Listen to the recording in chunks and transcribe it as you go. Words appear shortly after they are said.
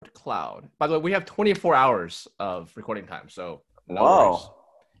cloud. By the way, we have 24 hours of recording time, so no Whoa. worries.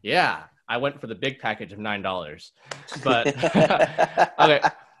 Yeah, I went for the big package of $9. But okay.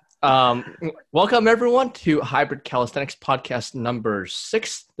 Welcome everyone to Hybrid Calisthenics podcast number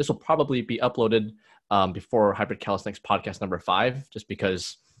 6. This will probably be uploaded before Hybrid Calisthenics podcast number 5, just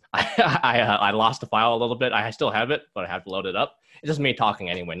because I lost the file a little bit. I still have it, but I have to load it up. It's just me talking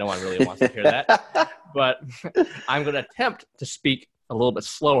anyway. No one really wants to hear that. But I'm going to attempt to speak a little bit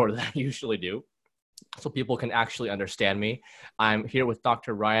slower than I usually do, so people can actually understand me. I'm here with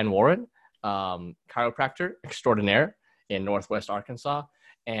Dr. Ryan Warren, chiropractor extraordinaire in Northwest Arkansas.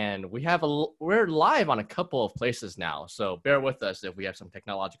 And we're live on a couple of places now, so bear with us if we have some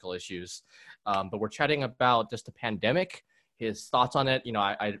technological issues. But we're chatting about just the pandemic, his thoughts on it. You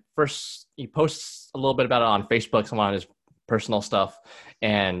know, he posts a little bit about it on Facebook, some on his personal stuff,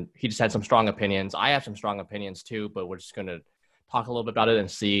 and he just had some strong opinions. I have some strong opinions too, but we're just going to talk a little bit about it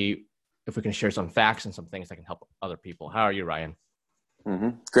and see if we can share some facts and some things that can help other people. How are you, Ryan?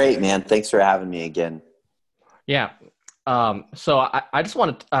 Great, man. Thanks for having me again. Yeah. So I just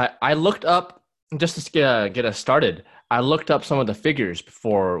wanted, I looked up, just to get us started, I looked up some of the figures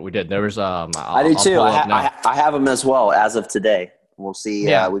before we did. There was, I do too. I have them as well as of today. We'll see.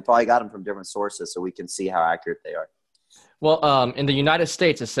 Yeah. We probably got them from different sources, so we can see how accurate they are. Well, in the United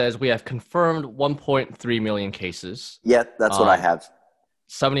States, it says we have confirmed 1.3 million cases. Yeah, that's what I have.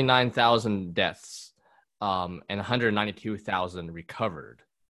 79,000 deaths, and 192,000 recovered.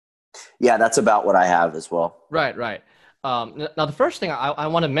 Yeah, that's about what I have as well. Right. Now, the first thing I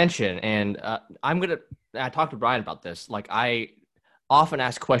want to mention, and I talked to Brian about this, like I often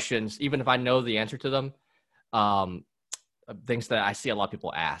ask questions, even if I know the answer to them, things that I see a lot of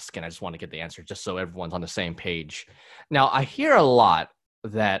people ask, and I just want to get the answer just so everyone's on the same page. Now, I hear a lot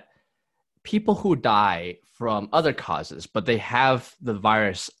that people who die from other causes, but they have the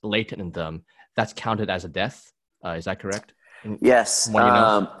virus latent in them, that's counted as a death. Is that correct? Yes. From what you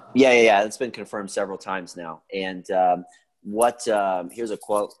know? Yeah. It's been confirmed several times now. And here's a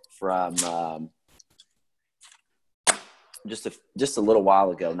quote from just a little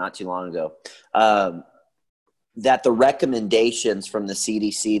while ago, not too long ago, that the recommendations from the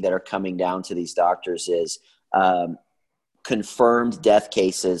CDC that are coming down to these doctors is confirmed death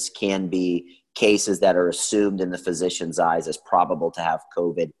cases can be cases that are assumed in the physician's eyes as probable to have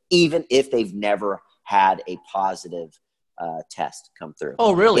COVID, even if they've never had a positive test come through.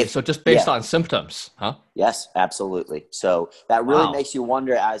 Oh, really? So just based on symptoms, huh? Yes, absolutely. So that really makes you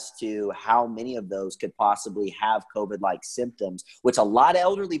wonder as to how many of those could possibly have COVID-like symptoms, which a lot of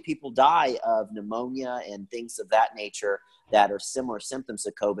elderly people die of pneumonia and things of that nature that are similar symptoms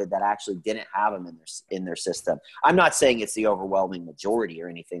to COVID that actually didn't have them in their system. I'm not saying it's the overwhelming majority or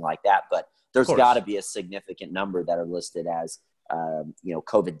anything like that, but there's got to be a significant number that are listed as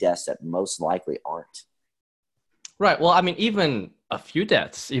COVID deaths that most likely aren't. Right. Well, I mean, even a few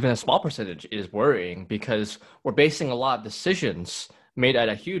deaths, even a small percentage is worrying because we're basing a lot of decisions made at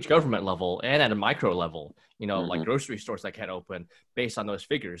a huge government level and at a micro level, like grocery stores that can't open based on those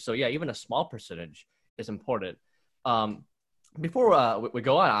figures. So yeah, even a small percentage is important. Before we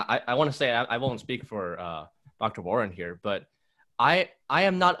go on, I want to say I won't speak for Dr. Warren here, but I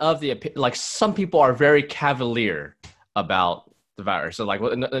am not of the opinion, like some people are very cavalier about the virus. So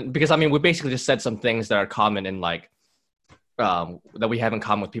because I mean, we basically just said some things that are common in that we have in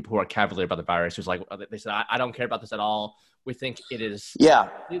common with people who are cavalier about the virus. Who's like, they said, I don't care about this at all. We think it is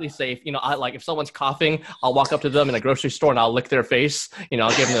completely safe. If someone's coughing, I'll walk up to them in a grocery store and I'll lick their face.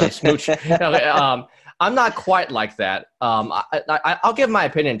 I'll give them a smooch. I'm not quite like that. I'll give my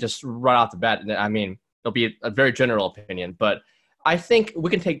opinion just right off the bat. I mean, it'll be a very general opinion, but I think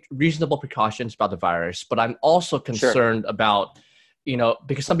we can take reasonable precautions about the virus, but I'm also concerned about,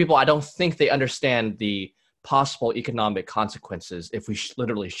 because some people, I don't think they understand the possible economic consequences if we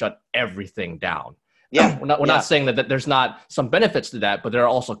literally shut everything down. Yeah. We're not saying that there's not some benefits to that, but there are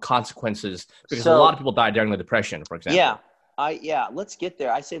also consequences because a lot of people died during the Depression, for example. Let's get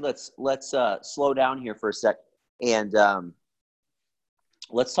there. I say let's slow down here for a sec and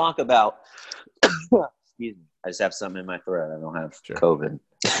let's talk about. Excuse me. I just have something in my throat. I don't have COVID.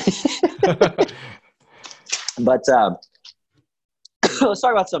 But let's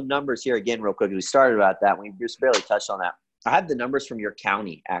talk about some numbers here again real quick. We started about that. We just barely touched on that. I have the numbers from your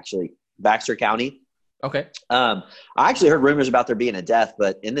county, actually, Baxter County. Okay. I actually heard rumors about there being a death,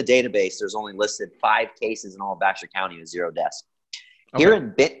 but in the database, there's only listed 5 cases in all of Baxter County with 0 deaths. Okay.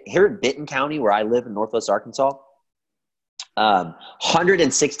 Here in Benton County, where I live in Northwest Arkansas,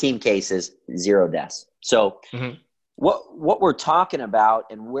 116 cases, 0 deaths. So what we're talking about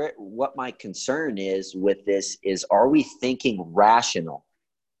and what my concern is with this is, are we thinking rational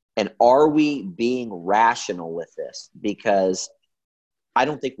And are we being rational with this? Because I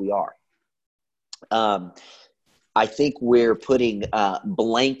don't think we are. I think we're putting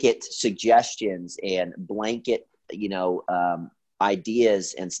blanket suggestions and blanket,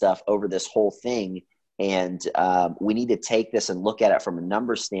 ideas and stuff over this whole thing. And we need to take this and look at it from a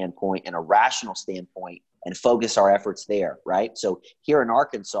numbers standpoint and a rational standpoint and focus our efforts there, right? So here in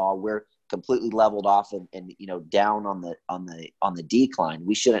Arkansas, we're completely leveled off and down on the decline.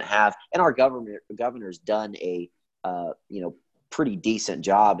 We shouldn't have, and our governor's done a pretty decent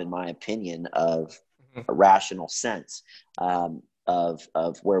job, in my opinion, of a rational sense of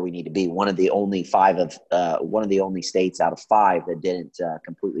where we need to be. One of the only states out of 5 that didn't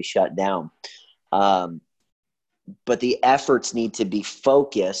completely shut down. But the efforts need to be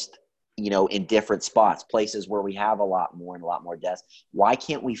focused, in different spots, places where we have a lot more deaths. Why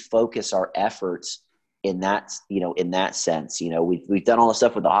can't we focus our efforts in that sense? We've done all the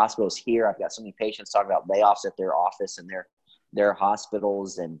stuff with the hospitals here. I've got so many patients talking about layoffs at their office and their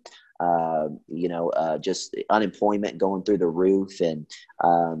hospitals, and just unemployment going through the roof. And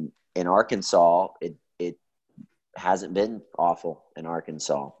in Arkansas, it hasn't been awful in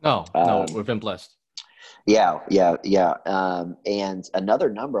Arkansas. No, we've been blessed. Yeah. And another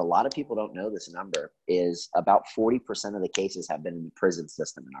number, a lot of people don't know this number, is about 40% of the cases have been in the prison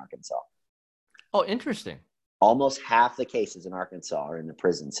system in Arkansas. Oh, interesting. Almost half the cases in Arkansas are in the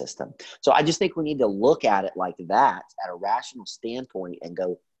prison system. So I just think we need to look at it like that, at a rational standpoint, and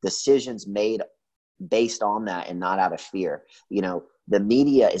go decisions made based on that and not out of fear. The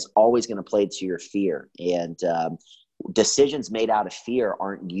media is always going to play to your fear, and decisions made out of fear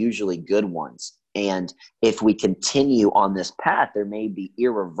aren't usually good ones. And if we continue on this path, there may be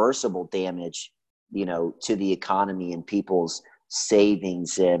irreversible damage, to the economy and people's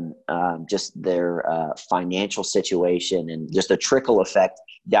savings and just their financial situation, and just a trickle effect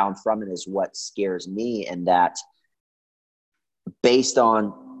down from it is what scares me. And that, based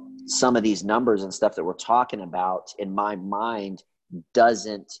on some of these numbers and stuff that we're talking about, in my mind,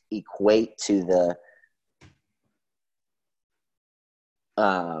 doesn't equate to the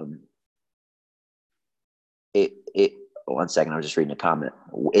one second, I was just reading a comment.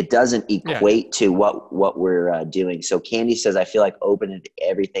 It doesn't equate to what we're doing. So Candy says, I feel like opening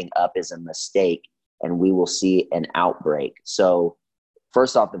everything up is a mistake and we will see an outbreak. So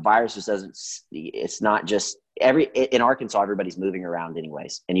first off, the virus just it's not just in Arkansas, everybody's moving around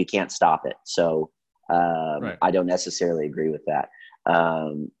anyways, and you can't stop it. So right. I don't necessarily agree with that.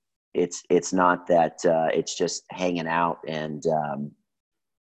 It's not that it's just hanging out and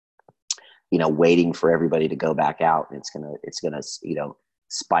waiting for everybody to go back out, and it's gonna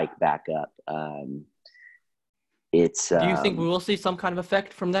spike back up. Do you think we will see some kind of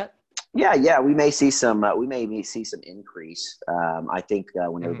effect from that? Yeah, we may see some. We may see some increase. I think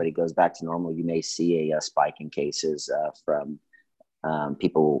when everybody goes back to normal, you may see a spike in cases from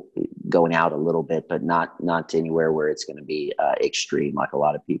people going out a little bit, but not anywhere where it's going to be extreme, like a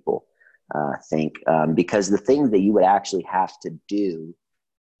lot of people think. Because the thing that you would actually have to do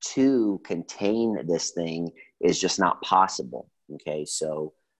to contain this thing is just not possible. Okay.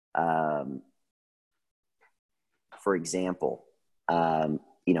 So, for example,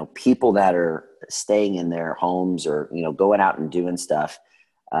 people that are staying in their homes or, going out and doing stuff,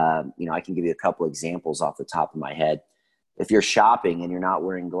 I can give you a couple examples off the top of my head. If you're shopping and you're not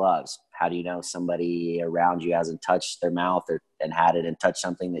wearing gloves, how do you know somebody around you hasn't touched their mouth and had it and touched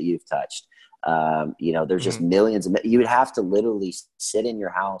something that you've touched? There's just millions of, you would have to literally sit in your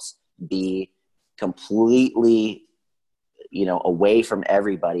house, be completely, away from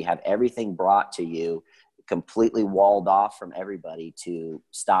everybody, have everything brought to you, completely walled off from everybody to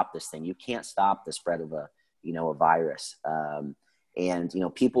stop this thing. You can't stop the spread of a virus. And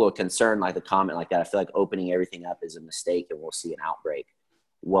people are concerned, like the comment like that. I feel like opening everything up is a mistake and we'll see an outbreak.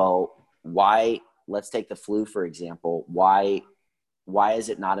 Well, why? Let's take the flu, for example. Why is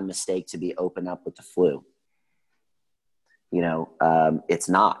it not a mistake to be open up with the flu? It's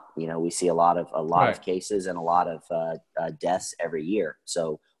not. We see a lot of cases and a lot of deaths every year.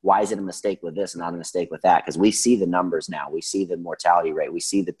 So why is it a mistake with this and not a mistake with that? Because we see the numbers now. We see the mortality rate. We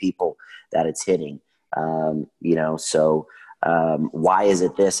see the people that it's hitting. So why is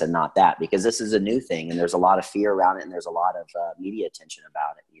it this and not that? Because this is a new thing, and there's a lot of fear around it, and there's a lot of media attention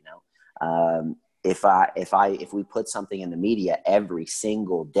about it. If we put something in the media every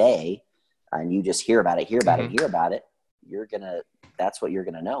single day, and you just hear about it, that's what you're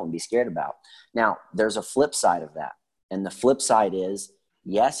gonna know and be scared about. Now, there's a flip side of that, and the flip side is,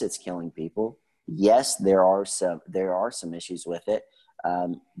 yes, it's killing people. Yes, there are some issues with it,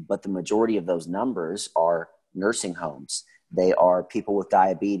 but the majority of those numbers are nursing homes. They are people with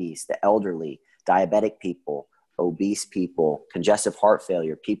diabetes, the elderly, diabetic people, obese people, congestive heart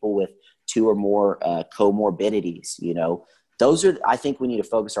failure, people with 2 or more comorbidities. Those are, I think we need to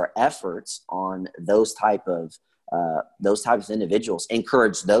focus our efforts on those types of individuals,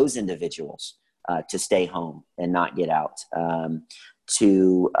 encourage those individuals to stay home and not get out,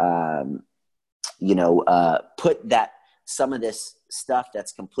 put that some of this stuff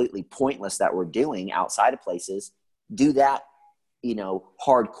that's completely pointless that we're doing outside of places, do that,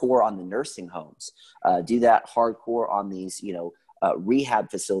 hardcore on the nursing homes, do that hardcore on these, rehab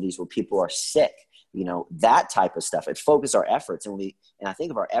facilities where people are sick, that type of stuff. It focus our efforts. And I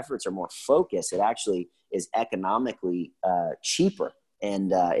think if our efforts are more focused, it actually is economically cheaper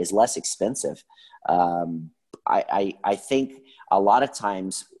and is less expensive. I think a lot of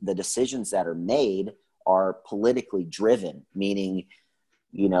times the decisions that are made are politically driven, meaning,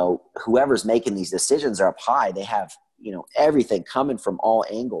 whoever's making these decisions are up high. They have, everything coming from all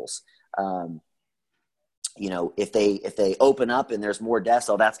angles. If they open up and there's more deaths,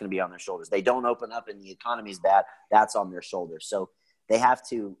 that's going to be on their shoulders. They don't open up and the economy is bad, that's on their shoulders. So they have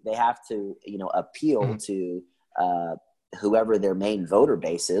to, appeal to whoever their main voter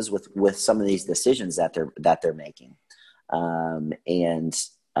base is with some of these decisions that they're making. And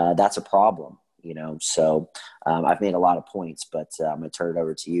that's a problem, so I've made a lot of points, but I'm going to turn it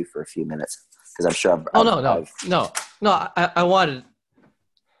over to you for a few minutes because I'm sure I wanted. No.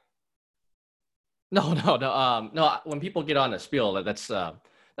 When people get on a spiel, that's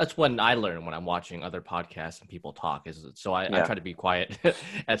when I learn when I'm watching other podcasts and people talk. I try to be quiet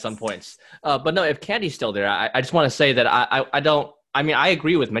at some points. But no, if Candy's still there, I just want to say that I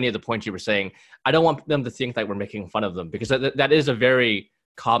agree with many of the points you were saying. I don't want them to think that we're making fun of them, because that is a very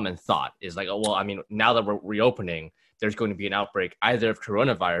common thought, is like, now that we're reopening, there's going to be an outbreak either of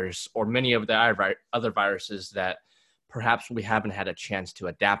coronavirus or many of the other viruses that perhaps we haven't had a chance to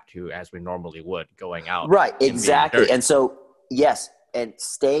adapt to as we normally would going out. Right, exactly. And so, yes, and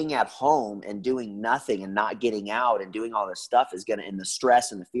staying at home and doing nothing and not getting out and doing all this stuff is going to, and the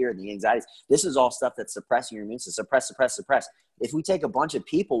stress and the fear and the anxieties, this is all stuff that's suppressing your immune system. Suppress. If we take a bunch of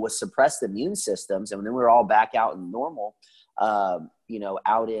people with suppressed immune systems and then we're all back out in normal, out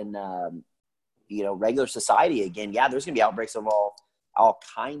in, regular society again, there's going to be outbreaks of all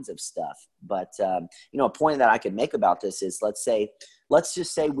kinds of stuff. But, a point that I could make about this is, let's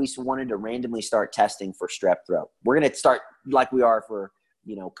just say we wanted to randomly start testing for strep throat. We're going to start like we are for,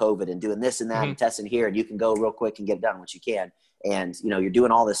 COVID, and doing this and that and testing here, and you can go real quick and get it done, which you can. And, you're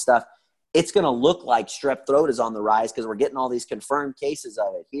doing all this stuff. It's going to look like strep throat is on the rise because we're getting all these confirmed cases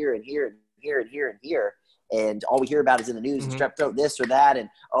of it here and here and here and here and here. And all we hear about is in the news, strep throat, this or that. And,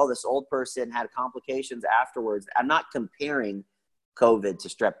 this old person had complications afterwards. I'm not comparing COVID to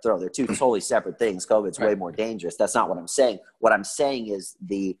strep throat. They're two totally separate things. COVID's way more dangerous. That's not what I'm saying. What I'm saying is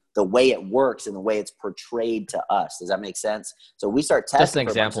the way it works and the way it's portrayed to us. Does that make sense? So we start testing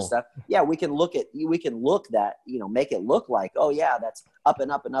for a bunch of stuff. Yeah, we can look that, make it look like, that's up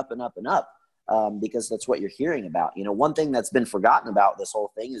and up and up and up and up. Because that's what you're hearing about. One thing that's been forgotten about this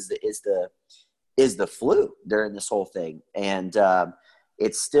whole thing is the flu during this whole thing. And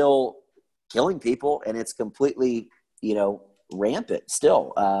it's still killing people, and it's completely, rampant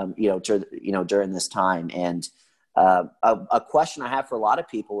still, during this time. And a question I have for a lot of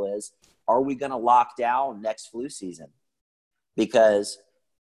people is, are we going to lock down next flu season? Because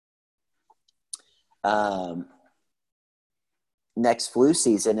next flu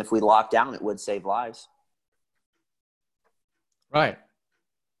season, if we lock down, it would save lives. Right.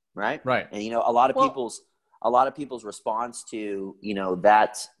 And, a lot of people's response to,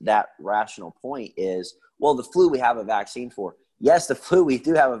 that rational point is, well, the flu we have a vaccine for. Yes, the flu we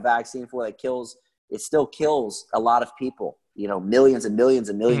do have a vaccine for that it still kills a lot of people, millions and millions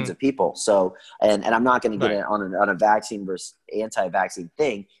and millions of people. So, and I'm not going to get on a vaccine versus anti-vaccine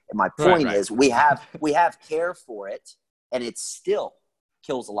thing. And my point is we have care for it, and it still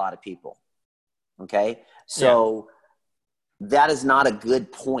kills a lot of people. Okay. So that is not a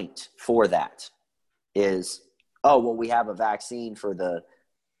good point for that is, we have a vaccine for the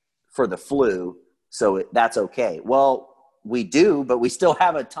flu, so that's okay. Well, we do, but we still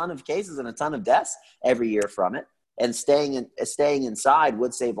have a ton of cases and a ton of deaths every year from it. And staying inside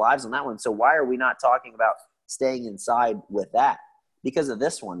would save lives on that one. So why are we not talking about staying inside with that? Because of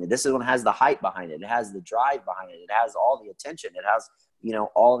this one. This one has the hype behind it. It has the drive behind it. It has all the attention. It has,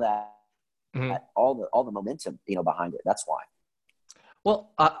 all that, all the momentum, behind it. That's why.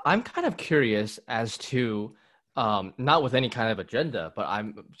 Well, I'm kind of curious as to, not with any kind of agenda, but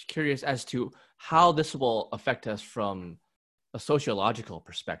I'm curious as to how this will affect us from a sociological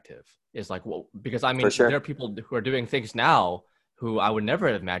perspective. Is like, well, because I For mean, sure. there are people who are doing things now who I would never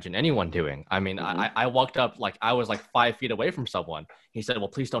imagine anyone doing. I mean, I walked up like I was like 5 feet away from someone. He said, "Well,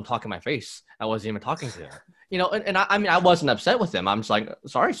 please don't talk in my face." I wasn't even talking to him. You know, and I mean, I wasn't upset with him. I'm just like,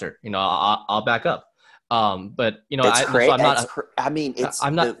 "Sorry, sir. You know, I'll back up." But you know, It's so crazy. I'm not. I mean, it's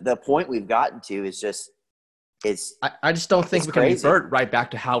I'm not. the point we've gotten to is just I just don't think it's we can crazy. revert right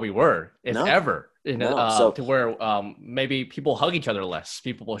back to how we were, if No, ever. no. So To where maybe people hug each other less,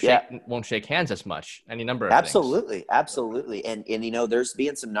 people won't shake hands as much, any number of things. absolutely. And you know, there's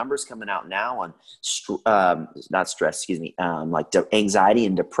being some numbers coming out now on not stress, excuse me, like anxiety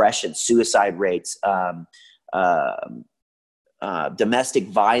and depression, suicide rates, domestic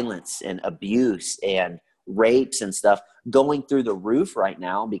violence and abuse and rapes and stuff going through the roof right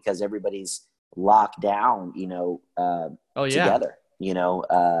now because everybody's locked down, you know, Oh yeah. together, you know,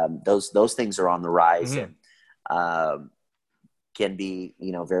 those things are on the rise and can be,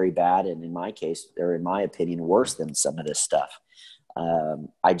 you know, very bad. And in my case, or in my opinion, worse than some of this stuff.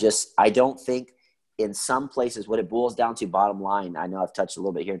 I don't think in some places what it boils down to, bottom line, I know I've touched a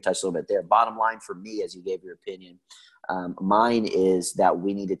little bit here and touched a little bit there. Bottom line for me, as you gave your opinion, mine is that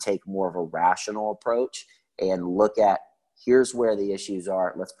we need to take more of a rational approach and look at here's where the issues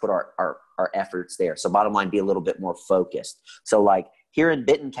are. Let's put our efforts there. So bottom line, be a little bit more focused. So like here in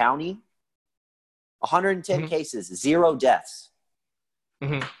Benton County, 110 cases, 0 deaths.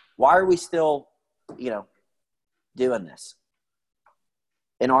 Why are we still, you know, doing this?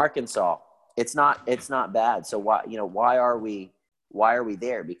 In Arkansas, it's not bad. So why are we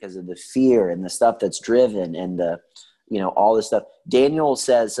there? Because of the fear and the stuff that's driven and the, you know, all this stuff. Daniel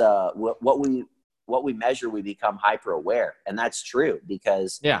says, what we measure, we become hyper aware. And that's true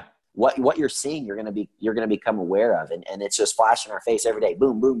because what you're seeing, you're going to become aware of. And it's just flashing our face every day.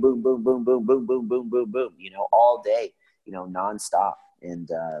 Boom, boom, boom, boom, boom, boom, boom, boom, boom, boom, boom, you know, all day, you know, nonstop. And,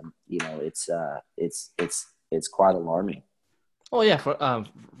 you know, it's quite alarming. Oh yeah. For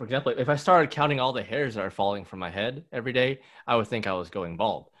example, if I started counting all the hairs that are falling from my head every day, I would think I was going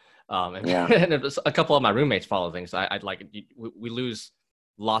bald. And if a couple of my roommates follow things, I'd like, we lose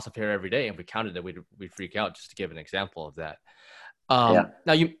lots of hair every day. And if we counted it, we'd freak out, just to give an example of that.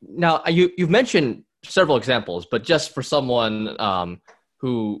 Now you've mentioned several examples, but just for someone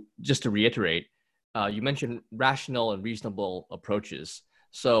who, just to reiterate, you mentioned rational and reasonable approaches.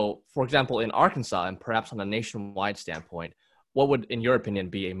 So for example, in Arkansas and perhaps on a nationwide standpoint, what would, in your opinion,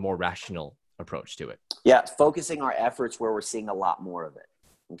 be a more rational approach to it? Yeah. Focusing our efforts where we're seeing a lot more of it.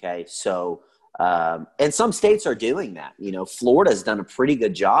 Okay. So, and some states are doing that. You know, Florida's done a pretty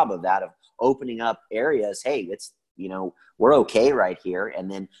good job of that, of opening up areas. Hey, it's, you know, we're okay right here.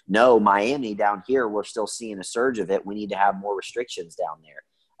 And then no, Miami down here, we're still seeing a surge of it. We need to have more restrictions down there.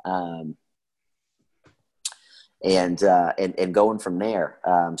 And going from there.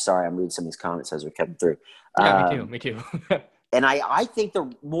 Sorry, I'm reading some of these comments as they're coming through. Yeah, me too. And I think the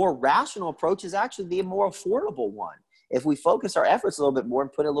more rational approach is actually the more affordable one. If we focus our efforts a little bit more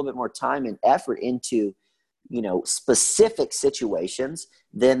and put a little bit more time and effort into, you know, specific situations,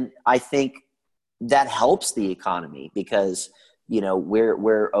 then I think that helps the economy because, you know,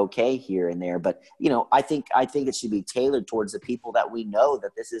 we're okay here and there. But, you know, I think it should be tailored towards the people that we know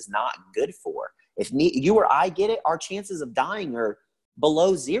that this is not good for. If you or I get it, our chances of dying are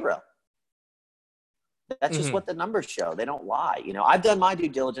below 0. That's just what the numbers show. They don't lie. You know, I've done my due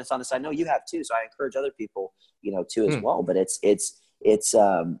diligence on this. I know you have too. So I encourage other people, you know, too, as well. But it's you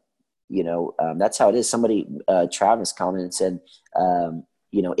know, that's how it is. Somebody, Travis commented and said,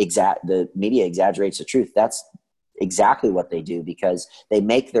 you know, the media exaggerates the truth. That's exactly what they do because they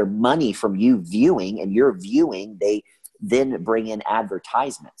make their money from you viewing, and your viewing, they then bring in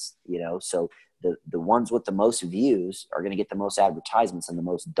advertisements, you know, so the ones with the most views are going to get the most advertisements and the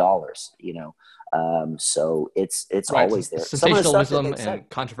most dollars, you know. So it's right. Always there. Sensationalism and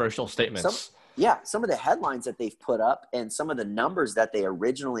controversial statements. Some of the headlines that they've put up and some of the numbers that they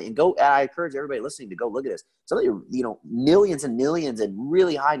originally, I encourage everybody listening to go look at this. Some of the, you know, millions and millions and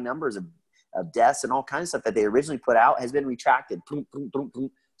really high numbers of deaths and all kinds of stuff that they originally put out has been retracted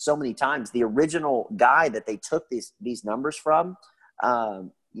so many times. The original guy that they took these numbers from,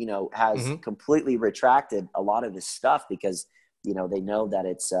 you know, has completely retracted a lot of this stuff because, you know, they know that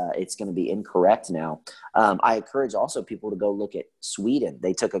it's going to be incorrect now. I encourage also people to go look at Sweden.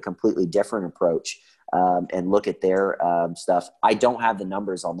 They took a completely different approach and look at their stuff. I don't have the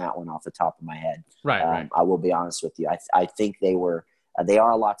numbers on that one off the top of my head. Right. I will be honest with you. I think they are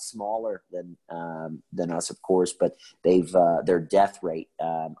a lot smaller than us, of course, but their death rate.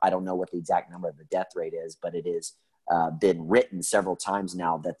 I don't know what the exact number of the death rate is, but it is been written several times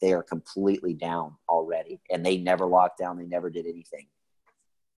now that they are completely down already. already, and they never locked down. They never did anything.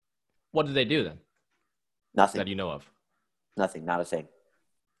 What did they do then? Nothing. That you know of? Nothing. Not a thing.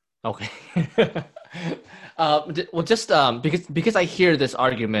 Okay. Well, just because I hear this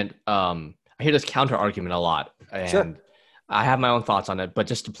argument, I hear this counter argument a lot, and Sure. I have my own thoughts on it. But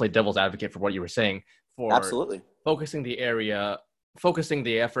just to play devil's advocate for what you were saying, for Absolutely. focusing the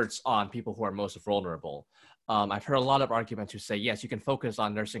efforts on people who are most vulnerable. I've heard a lot of arguments who say, yes, you can focus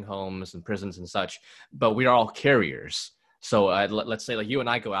on nursing homes and prisons and such, but we are all carriers. So let's say like you and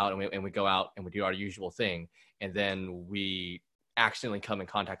I go out and we go out and we do our usual thing, and then we accidentally come in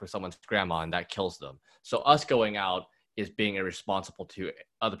contact with someone's grandma and that kills them. So us going out is being irresponsible to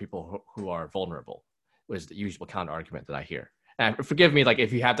other people who are vulnerable, was the usual counter argument that I hear. And forgive me, like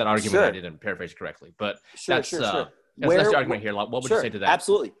if you have that argument, Sure. I didn't paraphrase correctly, but Sure. that's the argument here. What would you say to that?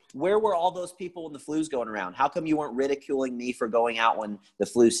 Absolutely. Where were all those people when the flu's going around? How come you weren't ridiculing me for going out when the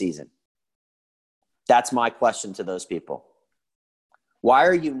flu season? That's my question to those people. Why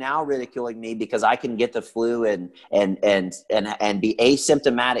are you now ridiculing me because I can get the flu and be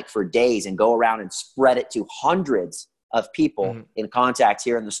asymptomatic for days and go around and spread it to hundreds of people in contacts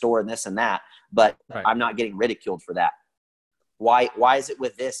here in the store and this and that, but Right. I'm not getting ridiculed for that? Why is it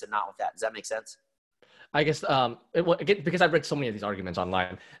with this and not with that? Does that make sense? I guess because I've read so many of these arguments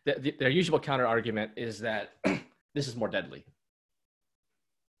online, their usual counter argument is that this is more deadly.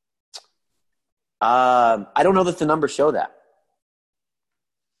 I don't know that the numbers show that.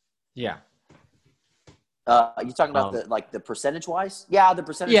 Yeah. You talking about the percentage wise? Yeah, the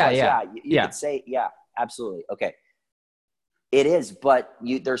percentage wise. Yeah. You could say, yeah, absolutely. Okay. It is, but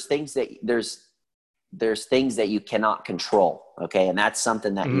there's things that you cannot control. Okay. And that's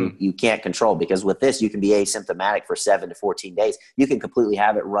something that you can't control, because with this, you can be asymptomatic for 7 to 14 days. You can completely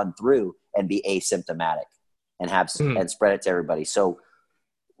have it run through and be asymptomatic and and spread it to everybody. So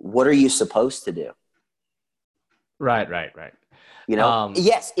what are you supposed to do? Right. You know,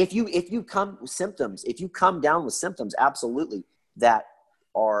 yes, if you come down with symptoms, absolutely, that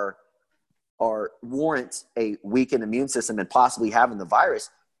are warrant a weakened immune system and possibly having the virus,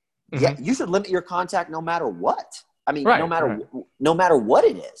 yeah, you should limit your contact no matter what. I mean, no matter what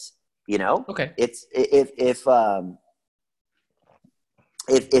it is, you know. Okay. It's if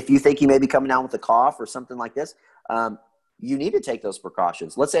you think you may be coming down with a cough or something like this, you need to take those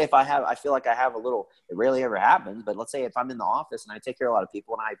precautions. Let's say I feel like I have a little, it rarely ever happens, but let's say if I'm in the office and I take care of a lot of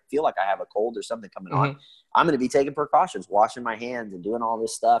people and I feel like I have a cold or something coming on, I'm going to be taking precautions, washing my hands and doing all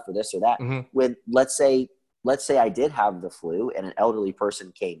this stuff or this or that. When let's say I did have the flu and an elderly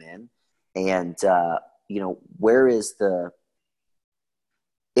person came in and, where is the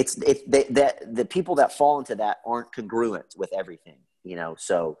people that fall into that aren't congruent with everything,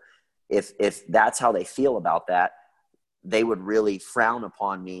 so if that's how they feel about that, they would really frown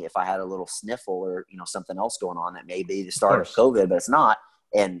upon me if I had a little sniffle or, something else going on that may be the start of COVID, but it's not,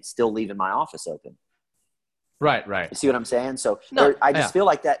 and still leaving my office open. Right. You see what I'm saying? So I just feel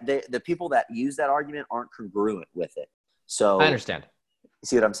like that the people that use that argument aren't congruent with it. So I understand. You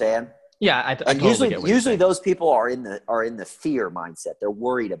see what I'm saying? Yeah. I totally get what you're usually saying. those people are in the fear mindset. They're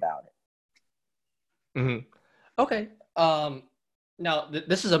worried about it. Okay. Now,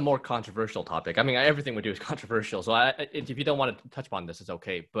 this is a more controversial topic. I mean, everything we do is controversial. So if you don't want to touch upon this, it's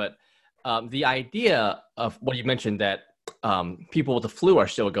okay. But the idea of what you mentioned, that people with the flu are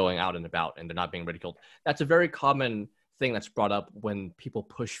still going out and about and they're not being ridiculed, that's a very common thing that's brought up when people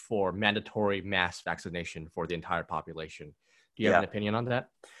push for mandatory mass vaccination for the entire population. Do you have an opinion on that?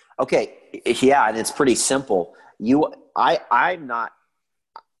 Okay. Yeah, and it's pretty simple.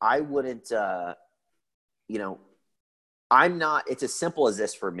 It's as simple as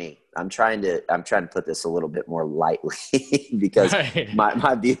this for me. I'm trying to put this a little bit more lightly because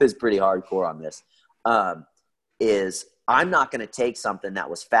my view is pretty hardcore on this. Is I'm not going to take something that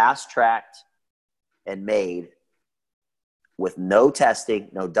was fast-tracked and made with no testing,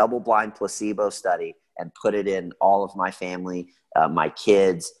 no double-blind placebo study, and put it in all of my family, my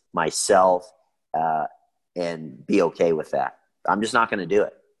kids, myself, and be okay with that. I'm just not going to do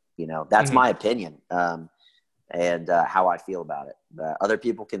it. That's my opinion. And how I feel about it. Other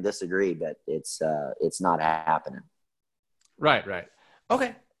people can disagree, but it's not happening. Right.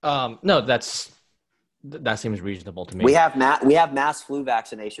 Okay. No, that seems reasonable to me. We have mass flu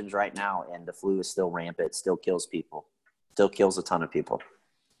vaccinations right now, and the flu is still rampant. Still kills people. Still kills a ton of people.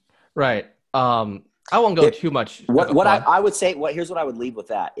 Right. I won't go too much. I would say, here's what I would leave with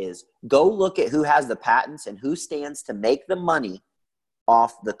that is go look at who has the patents and who stands to make the money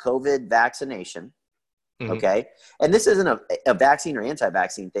off the COVID vaccination. Okay. And this isn't a vaccine or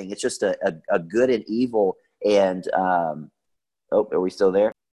anti-vaccine thing. It's just a good and evil. And, are we still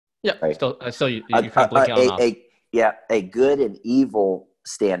there? Yeah. Right. Still, you're kind of blinking on and off. A good and evil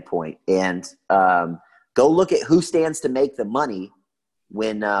standpoint. And go look at who stands to make the money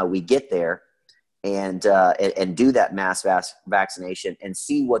when we get there, and do that mass vaccination and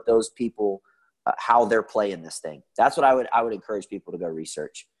see what those people, how they're playing this thing. That's what I would encourage people to go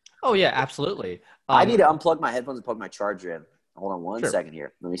research. Oh yeah, absolutely. I need to unplug my headphones and plug my charger in. Hold on one Sure. second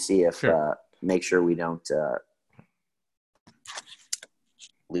here. Let me see if make sure we don't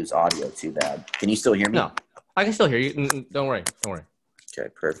lose audio too bad. Can you still hear me? No, I can still hear you. Don't worry. Okay,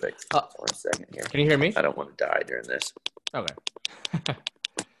 perfect. 1 second here. Can you hear me? I don't want to die during this. Okay. All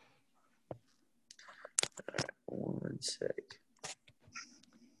right, 1 sec.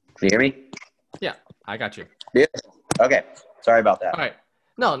 Can you hear me? Yeah, I got you. Yeah. Okay. Sorry about that. All right.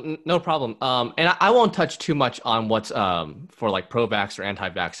 No problem. And I won't touch too much on what's for like pro-vax or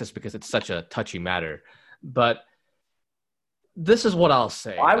anti-vax, just because it's such a touchy matter. But this is what I'll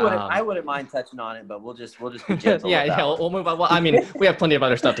say. I wouldn't mind touching on it, but we'll just be gentle. We'll move on. Well, I mean, we have plenty of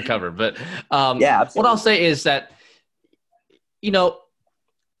other stuff to cover, but absolutely. What I'll say is that,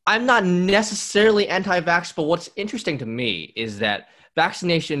 I'm not necessarily anti-vax, but what's interesting to me is that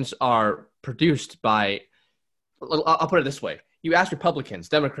vaccinations are produced by, I'll put it this way. You ask Republicans,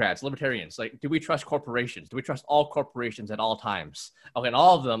 Democrats, Libertarians, like, do we trust corporations? Do we trust all corporations at all times? Okay, and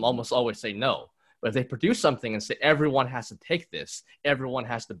all of them almost always say no. But if they produce something and say everyone has to take this, everyone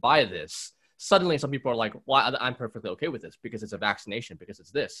has to buy this, suddenly some people are like, well, I'm perfectly okay with this because it's a vaccination, because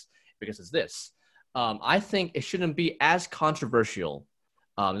it's this, because it's this. I think it shouldn't be as controversial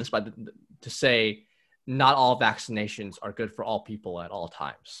to say not all vaccinations are good for all people at all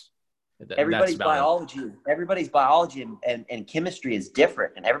times. Everybody's biology and chemistry is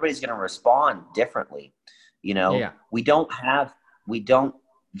different, and everybody's going to respond differently. We don't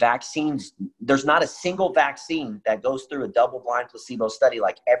vaccines. There's not a single vaccine that goes through a double-blind placebo study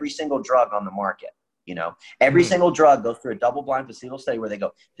like every single drug on the market. Every single drug goes through a double-blind placebo study where they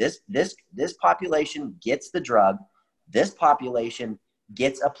go, this population gets the drug, this population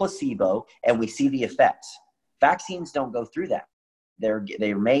gets a placebo, and we see the effects. Vaccines don't go through that. They're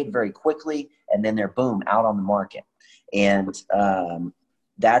made very quickly, and then they're boom out on the market. And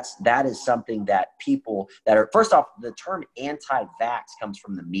that is something that people that are, first off, the term anti-vax comes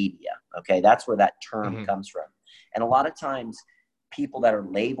from the media. Okay, that's where that term comes from. And a lot of times, people that are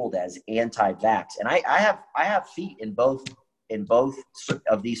labeled as anti-vax, and I have feet in both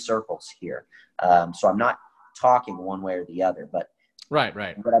of these circles here. So I'm not talking one way or the other, but right.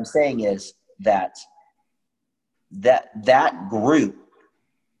 What I'm saying is that group,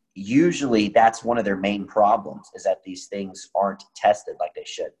 usually that's one of their main problems, is that these things aren't tested like they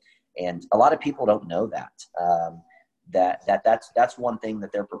should. And a lot of people don't know that. That's one thing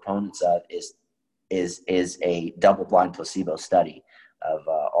that they're proponents of is a double-blind placebo study of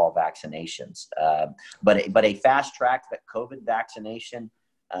all vaccinations. But a fast-track COVID vaccination,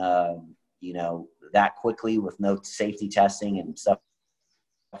 that quickly with no safety testing and stuff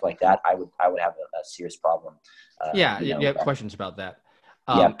like that, I would have a serious problem. You have questions about that.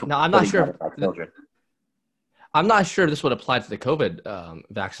 Now I'm not sure. I'm not sure this would apply to the COVID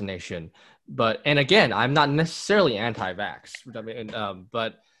vaccination, and again, I'm not necessarily anti-vax.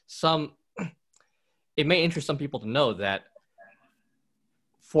 But it may interest some people to know that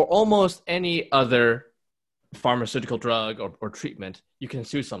for almost any other pharmaceutical drug or treatment, you can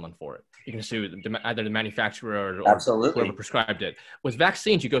sue someone for it. You can sue either the manufacturer or whoever prescribed it. With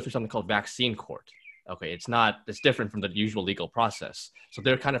vaccines, you go through something called vaccine court. Okay, it's different from the usual legal process. So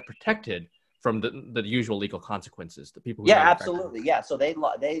they're kind of protected from the usual legal consequences. The people who absolutely. Yeah. So they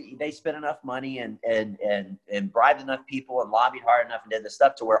spent enough money and bribed enough people and lobbied hard enough and did the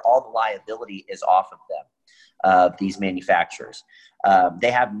stuff to where all the liability is off of them, these manufacturers. They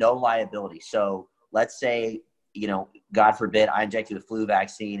have no liability. So let's say, God forbid, I inject you the flu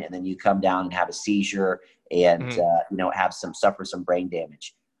vaccine and then you come down and have a seizure and, suffer some brain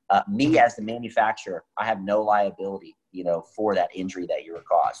damage. Me as the manufacturer, I have no liability, for that injury that you were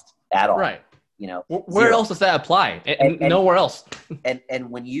caused at all. Right. Where else does that apply? And nowhere else. and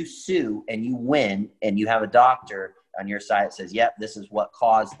when you sue and you win and you have a doctor on your side that says, yep, this is what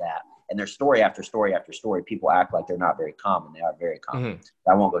caused that. And there's story after story after story. People act like they're not very common. They are very common.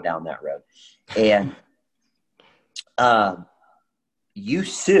 I won't go down that road. And you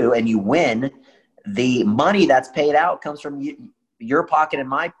sue and you win. The money that's paid out comes from your pocket and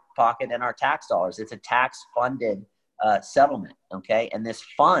my pocket and our tax dollars. It's a tax-funded settlement, okay? And this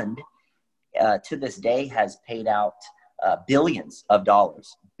fund, to this day, has paid out billions and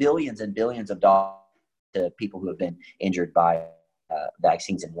billions of dollars to people who have been injured by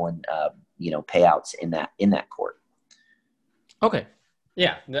vaccines and won, payouts in that court. Okay.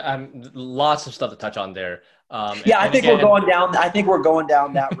 Yeah, lots of stuff to touch on there. Yeah, I And think we're again, going down. I think we're going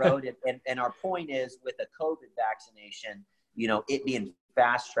down that road, and our point is with a COVID vaccination, it being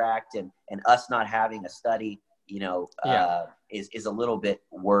fast tracked and us not having a study, yeah, is a little bit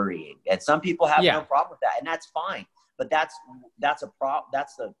worrying. And some people have no yeah, problem with that, and that's fine. But that's a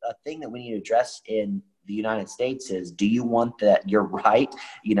thing that we need to address in the United States is, do you want that your right,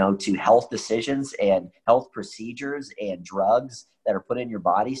 to health decisions and health procedures and drugs that are put in your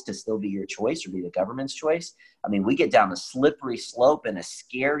bodies to still be your choice or be the government's choice? I mean, we get down a slippery slope and a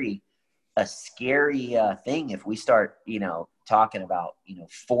scary thing if we start, talking about,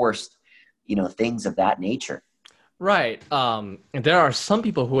 forced, things of that nature. right. And there are some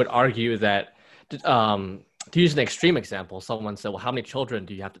people who would argue that, to use an extreme example, someone said, "Well, how many children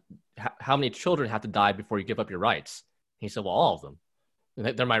do you have to? How many children have to die before you give up your rights?" He said, "Well, all of them.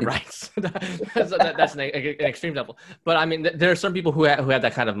 They're my rights." That's an extreme example. But I mean, there are some people who have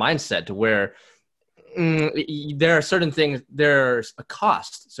that kind of mindset to where there are certain things, there's a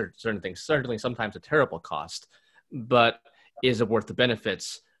cost, certain things, certainly sometimes a terrible cost, but is it worth the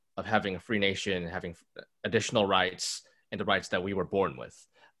benefits of having a free nation, having additional rights and the rights that we were born with,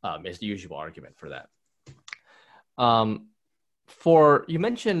 is the usual argument for that. You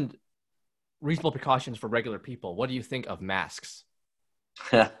mentioned reasonable precautions for regular people. What do you think of masks?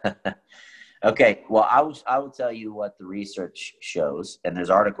 Okay, well, I will tell you what the research shows, and there's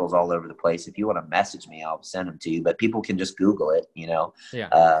articles all over the place. If you want to message me, I'll send them to you. But people can just Google it.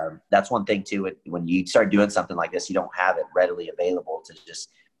 Yeah. That's one thing too. When you start doing something like this, you don't have it readily available to just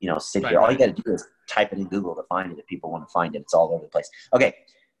sit here. All you got to do is type it in Google to find it. If people want to find it, it's all over the place. Okay,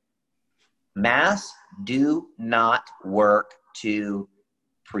 masks do not work to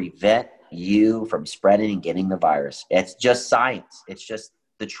prevent you from spreading and getting the virus. It's just science. It's just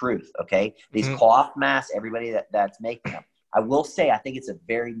the truth. Okay. These cloth masks, everybody that's making them, I will say, I think it's a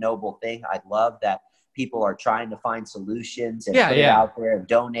very noble thing. I love that people are trying to find solutions and put it out there and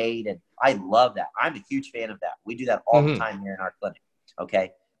donate. And I love that. I'm a huge fan of that. We do that all the time here in our clinic.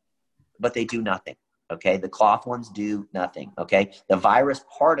 Okay. But they do nothing. Okay. The cloth ones do nothing. Okay. The virus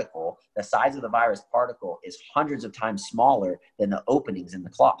particle, the size of the virus particle is hundreds of times smaller than the openings in the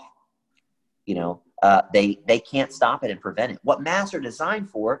cloth. They can't stop it and prevent it. What masks are designed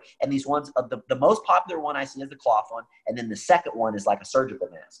for, and these ones, the most popular one I see is the cloth one, and then the second one is like a surgical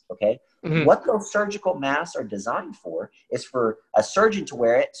mask, okay? What those surgical masks are designed for is for a surgeon to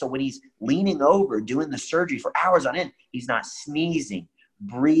wear it, so when he's leaning over doing the surgery for hours on end, he's not sneezing,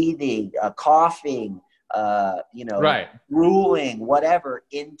 breathing, coughing, drooling, whatever,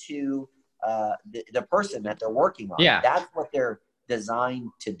 into the person that they're working on. Yeah. That's what they're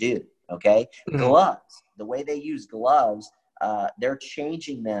designed to do. Okay. Gloves, the way they use gloves, they're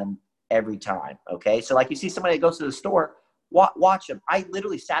changing them every time. Okay. So like you see somebody that goes to the store, watch them. I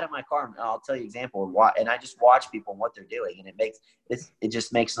literally sat in my car, and I'll tell you an example, and I just watch people and what they're doing. And it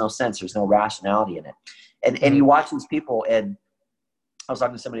just makes no sense. There's no rationality in it. And you watch these people, and I was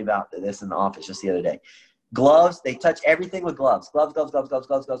talking to somebody about this in the office just the other day. Gloves, they touch everything with gloves. Gloves. Okay.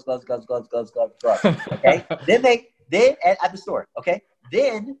 Then at the store. Okay.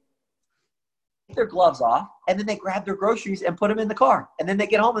 Then their gloves off, and then they grab their groceries and put them in the car, and then they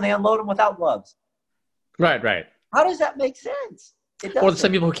get home and they unload them without gloves. Right. How does that make sense? Or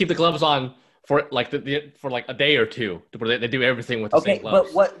some people who keep the gloves on for like for like a day or two, where they do everything with the same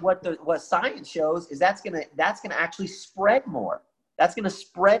gloves. But what science shows is that's gonna actually spread more. That's gonna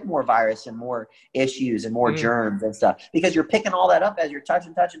spread more virus and more issues and more germs and stuff, because you're picking all that up as you're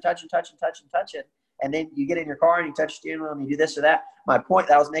touching. And then you get in your car and you touch steering wheel and you do this or that. My point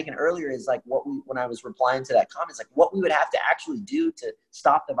that I was making earlier is like when I was replying to that comment, like what we would have to actually do to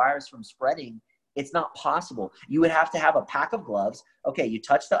stop the virus from spreading. It's not possible. You would have to have a pack of gloves. Okay, you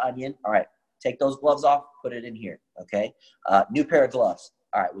touch the onion. All right, take those gloves off, put it in here. Okay, new pair of gloves.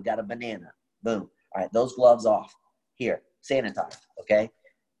 All right, we got a banana. Boom. All right, those gloves off. Here, sanitize. Okay.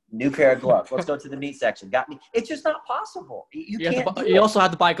 New pair of gloves. Let's go to the meat section. Got me. It's just not possible. You also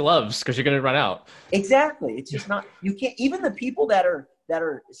have to buy gloves because you're going to run out. Exactly. It's just not. You can't. Even the people that are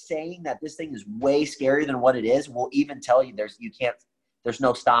saying that this thing is way scarier than what it is will even tell you there's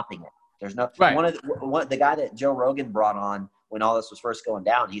no stopping it. There's no. Right. The guy that Joe Rogan brought on when all this was first going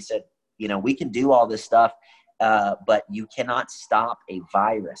down, he said, we can do all this stuff, but you cannot stop a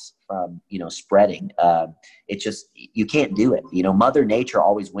virus from, spreading. It just, you can't do it. Mother Nature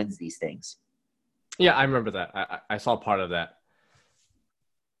always wins these things. Yeah, I remember that. I saw part of that.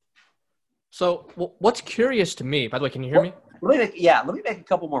 So what's curious to me, by the way, can you hear me? Let me make a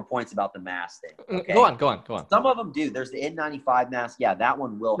couple more points about the mask thing. Okay? Go on. Some of them do. There's the N95 mask. Yeah, that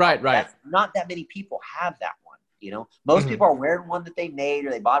one will. Right. Not that many people have that one. You know, most people are wearing one that they made, or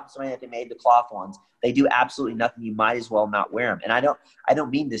they bought somebody that they made, the cloth ones. They do absolutely nothing. You might as well not wear them. And I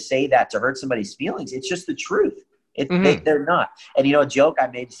don't mean to say that to hurt somebody's feelings. It's just the truth. They're not. And, you know, a joke I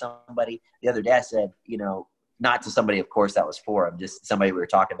made to somebody the other day, I said, you know, not to somebody, of course, that was for him, just somebody we were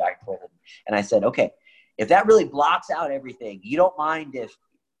talking back and forth. And I said, okay, if that really blocks out everything, you don't mind if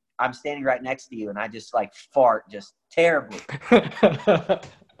I'm standing right next to you and I just like fart just terribly.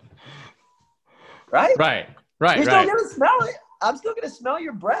 Right? Right. You're still going to smell it. I'm still going to smell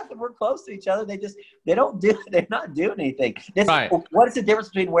your breath, and we're close to each other. They're not doing anything. What is the difference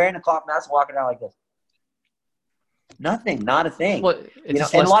between wearing a cloth mask and walking around like this? Nothing, not a thing. Well, it's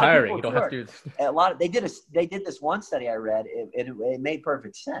just less tiring. You don't have to. They did this one study I read. It made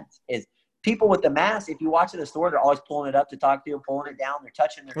perfect sense. Is people with the mask, if you watch in the store, they're always pulling it up to talk to you, pulling it down. They're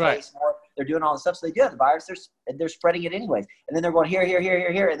touching their face more. They're doing all the stuff. So they do have the virus. They're spreading it anyways. And then they're going here,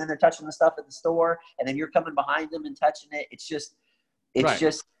 and then they're touching the stuff at the store. And then you're coming behind them and touching it.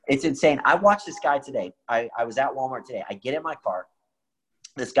 It's insane. I watched this guy today. I was at Walmart today. I get in my car.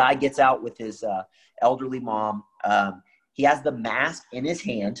 This guy gets out with his elderly mom. He has the mask in his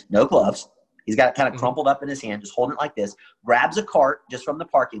hand, no gloves. He's got it kind of crumpled up in his hand, just holding it like this, grabs a cart just from the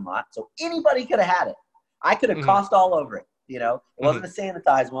parking lot. So anybody could have had it. I could have coughed all over it. You know, it wasn't a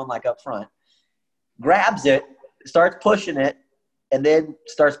sanitized one like up front. Grabs it, starts pushing it, and then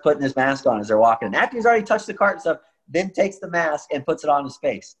starts putting his mask on as they're walking. And after he's already touched the cart and stuff, then takes the mask and puts it on his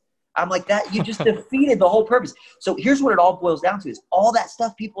face. I'm like, that you just defeated the whole purpose. So here's what it all boils down to is all that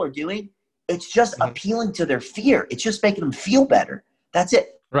stuff people are doing, it's just appealing to their fear. It's just making them feel better. That's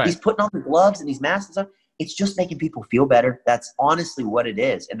it. Right. He's putting on the gloves and these masks and stuff. It's just making people feel better. That's honestly what it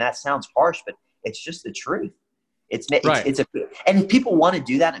is. And that sounds harsh, but it's just the truth. And if people want to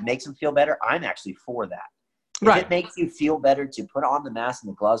do that and it makes them feel better, I'm actually for that. If it makes you feel better to put on the mask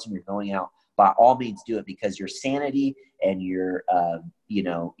and the gloves when you're going out, by all means do it, because your sanity and your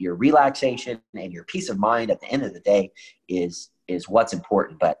relaxation and your peace of mind at the end of the day is what's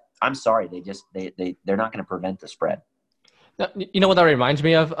important. But I'm sorry, they're not going to prevent the spread. You know what that reminds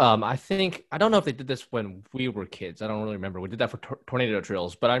me of? I don't know if they did this when we were kids. I don't really remember. We did that for tornado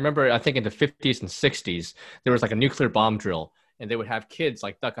drills, but I remember, I think in the 50s and 60s, there was like a nuclear bomb drill, and they would have kids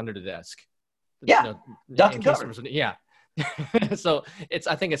like duck under the desk. Yeah, duck and cover. Yeah. So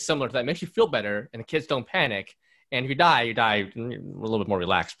I think it's similar to that. It makes you feel better, and the kids don't panic. And if you die a little bit more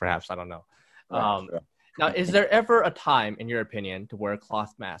relaxed, perhaps. I don't know. Now, is there ever a time, in your opinion, to wear a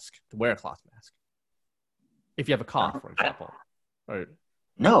cloth mask? If you have a cough, for example.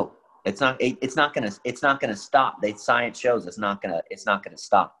 No, it's not. It's not gonna stop. The science shows it's not gonna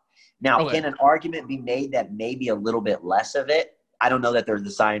stop. Now, can an argument be made that maybe a little bit less of it? I don't know that there's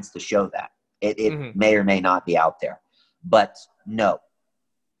the science to show that. It may or may not be out there, but no,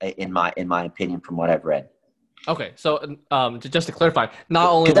 in my opinion, from what I've read. Okay, so just to clarify,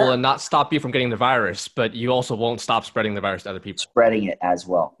 not only will it not stop you from getting the virus, but you also won't stop spreading the virus to other people. Spreading it as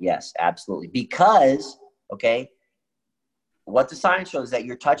well. Yes, absolutely. Because, what the science shows is that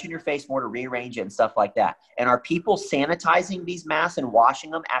you're touching your face more to rearrange it and stuff like that. And are people sanitizing these masks and washing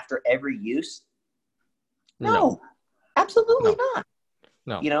them after every use? No. Absolutely not.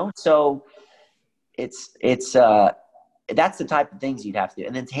 No. So it's that's the type of things you'd have to do.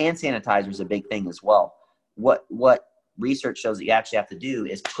 And then hand sanitizer is a big thing as well. What research shows that you actually have to do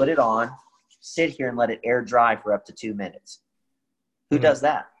is put it on, sit here and let it air dry for up to 2 minutes. Who does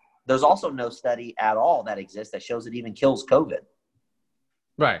that? There's also no study at all that exists that shows it even kills COVID.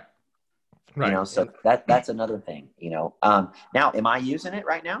 Right. So that's another thing, Now, am I using it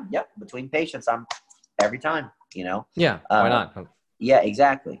right now? Yep. Between patients, I'm every time, Yeah. Why not? Yeah,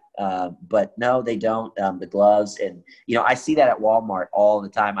 exactly. But no, they don't. The gloves and, I see that at Walmart all the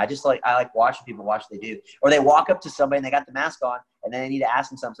time. I like watching people watch what they do. Or they walk up to somebody and they got the mask on and then they need to ask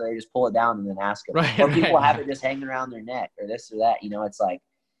them something. So they just pull it down and then ask them. Or people have it just hanging around their neck or this or that. It's like,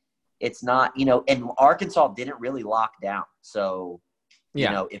 it's not, and Arkansas didn't really lock down. So,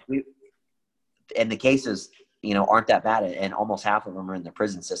 if and the cases, aren't that bad and almost half of them are in the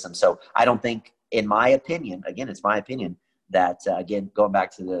prison system. So I don't think, in my opinion, again, it's my opinion, that again, going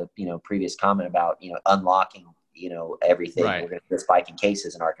back to the previous comment about unlocking everything, we're going to see a spike in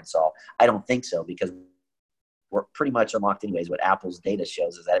cases in Arkansas. I don't think so, because we're pretty much unlocked anyways. What Apple's data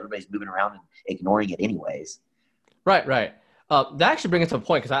shows is that everybody's moving around and ignoring it anyways. Right. That actually brings us to a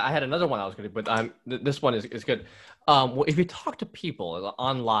point, because I had another one I was going to, but this one is good. If you talk to people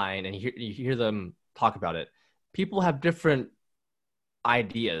online and you hear them talk about it, people have different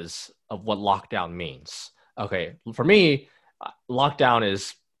ideas of what lockdown means. Okay, for me, lockdown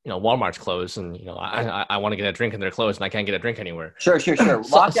is, Walmart's closed and, I want to get a drink and they're closed and I can't get a drink anywhere. Sure.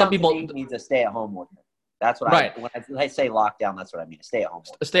 Lockdown some people needs a stay-at-home order. That's what right. when I say lockdown, that's what I mean. A stay-at-home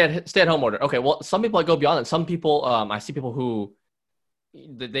order. Stay-at-home order. Okay, well, some people go beyond it. Some people, I see people who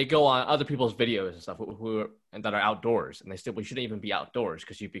they go on other people's videos and stuff and that are outdoors, and they say, well, you shouldn't even be outdoors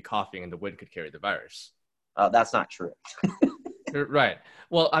because you'd be coughing and the wind could carry the virus. That's not true. Right.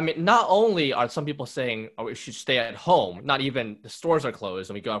 Well, I mean, not only are some people saying, oh, we should stay at home, not even the stores are closed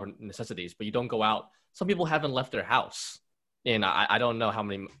and we go out for necessities, but you don't go out. Some people haven't left their house in, I don't know how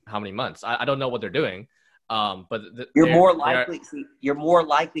many months. I don't know what they're doing. But you're more likely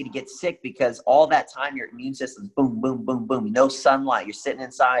to get sick because all that time your immune system's boom, boom, boom, boom. No sunlight. You're sitting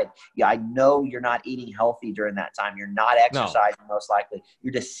inside. Yeah, I know you're not eating healthy during that time. You're not exercising, most likely.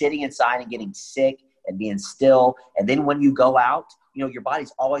 You're just sitting inside and getting sick and being still. And then when you go out, your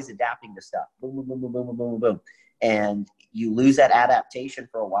body's always adapting to stuff. Boom, boom, boom, boom, boom, boom, boom, boom. And you lose that adaptation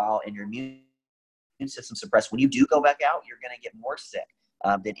for a while, and your immune system suppressed. When you do go back out, you're going to get more sick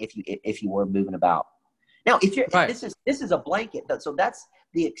than if you were moving about. Now, this is a blanket, so that's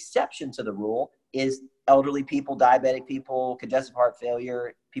the exception to the rule is elderly people, diabetic people, congestive heart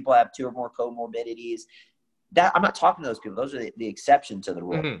failure, people have 2 or more comorbidities. That I'm not talking to those people. Those are the exception to the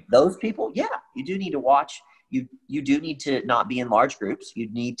rule. Mm-hmm. Those people, yeah, you do need to watch. You do need to not be in large groups. You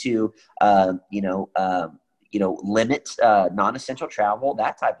need to, limit non-essential travel,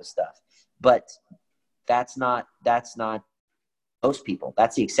 that type of stuff. But that's not most people.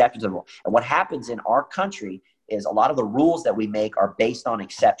 That's the exception to the rule. And what happens in our country is a lot of the rules that we make are based on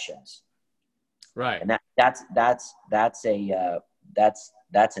exceptions. Right. And that's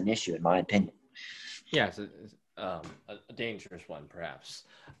an issue in my opinion. Yeah, it's a dangerous one, perhaps.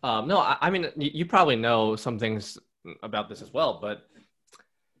 No, I mean, you probably know some things about this as well, but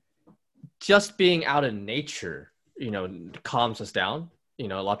just being out in nature, calms us down. A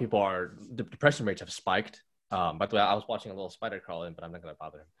lot of people the depression rates have spiked. By the way, I was watching a little spider crawl in, but I'm not going to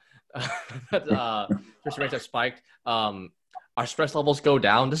bother him. Depression rates have spiked. Our stress levels go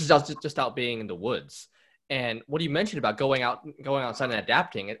down. This is just out being in the woods. And what you mentioned about going outside and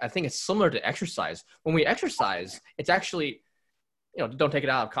adapting, I think it's similar to exercise. When we exercise, it's actually, don't take it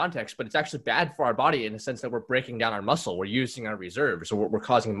out of context, but it's actually bad for our body in the sense that we're breaking down our muscle. We're using our reserves, or we're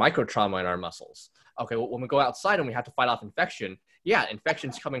causing micro trauma in our muscles. Okay, well, when we go outside and we have to fight off infection, yeah,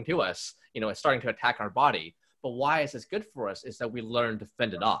 infection's coming to us. It's starting to attack our body. But why is this good for us is that we learn to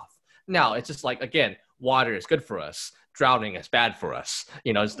fend it off. Now, it's just like, again, water is good for us. Drowning is bad for us.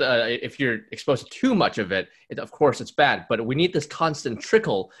 If you're exposed to too much of it, of course it's bad. But we need this constant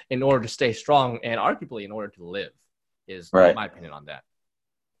trickle in order to stay strong and arguably in order to live is right. My opinion on that.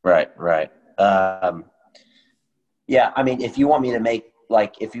 Right. Yeah, I mean, if you want me to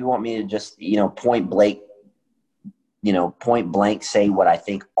just, point blank say what I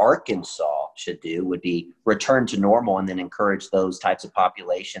think Arkansas should do would be return to normal and then encourage those types of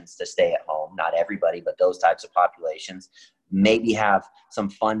populations to stay at home. Not everybody, but those types of populations. Maybe have some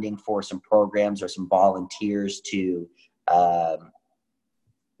funding for some programs or some volunteers to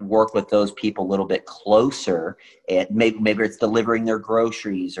work with those people a little bit closer. And maybe it's delivering their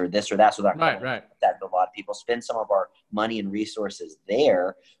groceries or this or that. So right. That a lot of people spend some of our money and resources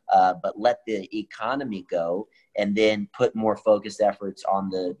there, but let the economy go. And then put more focused efforts on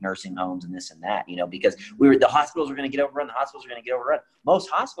the nursing homes and this and that, because the hospitals are going to get overrun. Most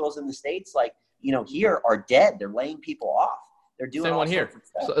hospitals in the States, here are dead. They're laying people off. They're doing same all one here.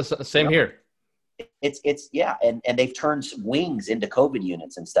 Stuff, same here. It's yeah. And they've turned wings into COVID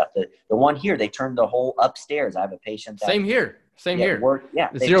units and stuff. The one here, they turned the whole upstairs. I have a patient. Same here. Zero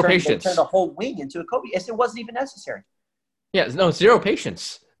patients. They turned a whole wing into a COVID. It wasn't even necessary. Yeah, no, 0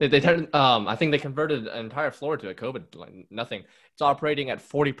 patients. They turned, I think they converted an entire floor to a COVID, nothing. It's operating at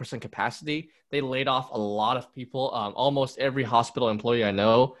 40% capacity. They laid off a lot of people. Almost every hospital employee I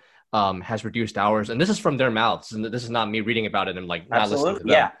know has reduced hours. And this is from their mouths. And this is not me reading about it and not listening to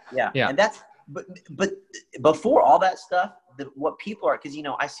them. Yeah. And but before all that stuff, what people are, because,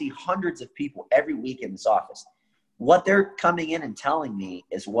 I see hundreds of people every week in this office. What they're coming in and telling me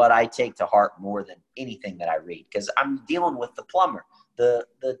is what I take to heart more than anything that I read, because I'm dealing with the plumber, the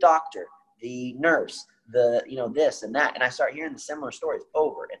doctor, the nurse, this and that. And I start hearing the similar stories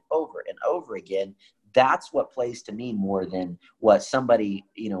over and over and over again. That's what plays to me more than what somebody,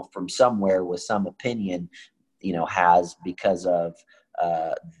 from somewhere with some opinion, has because of,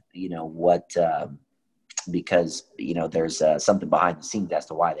 because, there's something behind the scenes as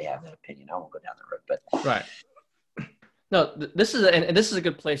to why they have that opinion. I won't go down the road, but. Right. No, this is a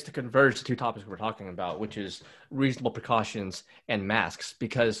good place to converge the two topics we're talking about, which is reasonable precautions and masks,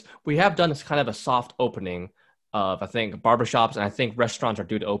 because we have done this kind of a soft opening of, I think, barbershops, and I think restaurants are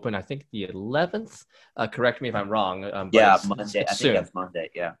due to open, I think, the 11th. Correct me if I'm wrong. Yeah, But Monday. I it's think soon. that's Monday.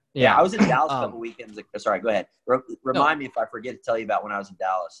 Yeah. Yeah. I Yeah. was in Dallas a couple weekends ago. Sorry, go ahead. No. Remind me if I forget to tell you about when I was in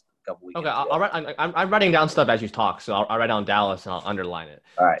Dallas a couple weekends Okay, ago. I'm writing down stuff as you talk, so I'll write down Dallas and I'll underline it.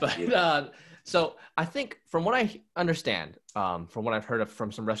 All right. But so I think from what I understand, from what I've heard of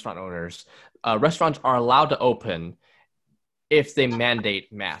from some restaurant owners, restaurants are allowed to open if they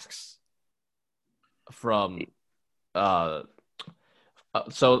mandate masks from. Let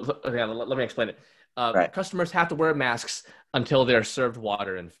me explain it. Right. Customers have to wear masks until they're served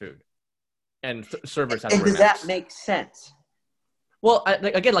water and food, and servers have to And wear does masks. that make sense? Well,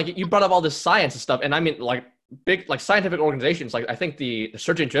 again, like you brought up all this science and stuff, and I mean, like big, like scientific organizations, like I think the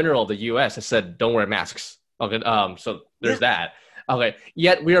Surgeon General of the U.S. has said don't wear masks. Okay, so there's that. Okay,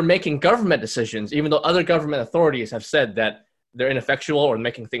 yet we are making government decisions, even though other government authorities have said that they're ineffectual or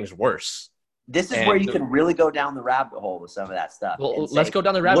making things worse. This is where you can really go down the rabbit hole with some of that stuff. Well, let's go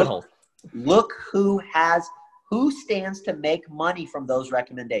down the rabbit hole. Look who stands to make money from those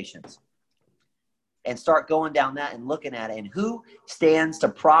recommendations. And start going down that and looking at it, and who stands to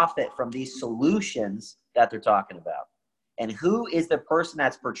profit from these solutions that they're talking about, and who is the person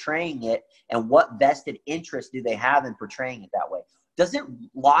that's portraying it, and what vested interest do they have in portraying it that way. Does it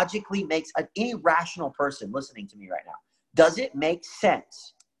logically make any rational person listening to me right now, does it make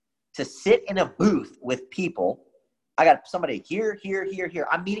sense to sit in a booth with people? I got somebody here.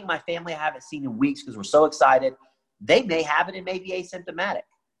 I'm meeting my family I haven't seen in weeks because we're so excited. They may have it and may be asymptomatic.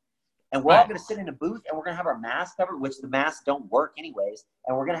 And we're all going to sit in a booth, and we're going to have our masks covered, which the masks don't work anyways.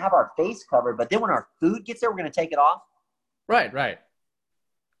 And we're going to have our face covered. But then when our food gets there, we're going to take it off. Right. It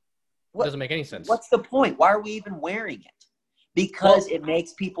doesn't make any sense. What's the point? Why are we even wearing it? Because it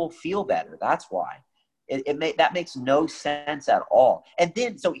makes people feel better. That's why. That makes no sense at all. And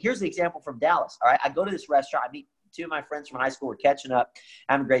then, so here's the example from Dallas. All right, I go to this restaurant. I meet two of my friends from high school. We're catching up,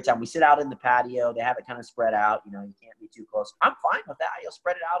 having a great time. We sit out in the patio. They have it kind of spread out. You can't be too close. I'm fine with that. You'll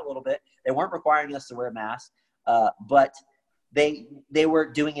spread it out a little bit. They weren't requiring us to wear masks, but they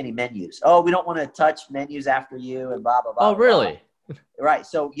weren't doing any menus. Oh, we don't want to touch menus after you and blah, blah, blah. Oh, really? Blah. Right.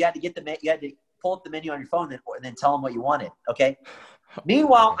 So you had to pull up the menu on your phone and then tell them what you wanted. Okay.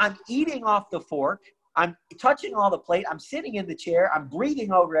 Meanwhile, I'm eating off the fork. I'm touching all the plate. I'm sitting in the chair. I'm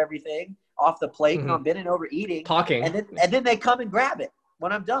breathing over everything off the plate, and I'm bending over eating, talking, and then they come and grab it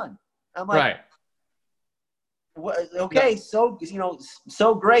when I'm done. I'm like, okay, so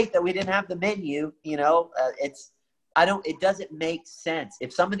so great that we didn't have the menu. It doesn't make sense.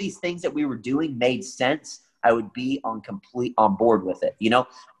 If some of these things that we were doing made sense, I would be on board with it.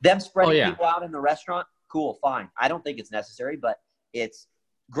 Them spreading people out in the restaurant, cool, fine. I don't think it's necessary, but it's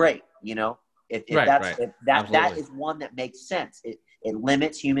great. If that is one that makes sense. It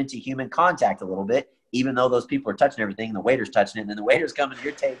limits human to human contact a little bit, even though those people are touching everything and the waiter's touching it, and then the waiter's coming to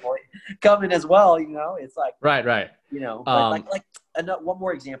your table, coming as well. It's like, right. But one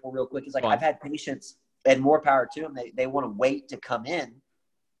more example real quick is like, I've had patients, and more power to them. They want to wait to come in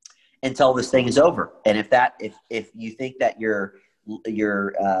until this thing is over. And if you think that your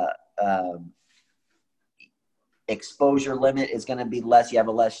exposure limit is going to be less, you have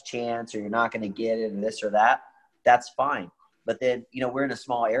a less chance, or you're not going to get it, or this or that, that's fine. But then, we're in a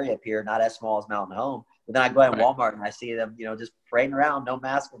small area up here, not as small as Mountain Home. But then I go out in Walmart and I see them, just parading around, no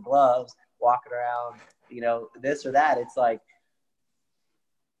mask or gloves, walking around, this or that. It's like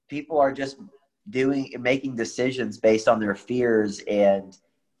people are just making decisions based on their fears and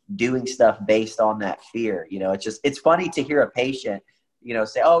doing stuff based on that fear. It's funny to hear a patient,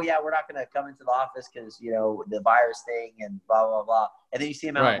 say, oh yeah, we're not going to come into the office because, the virus thing and blah, blah, blah. And then you see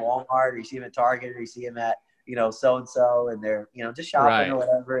them out in Walmart, or you see them at Target, or you see them at, so-and-so, and they're, just shopping or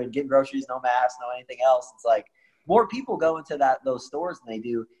whatever, and getting groceries, no mask, no anything else. It's like more people go into those stores than they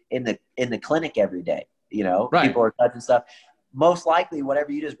do in the clinic every day. People are touching stuff. Most likely,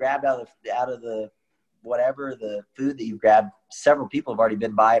 whatever you just grabbed out of the whatever the food that you grabbed, several people have already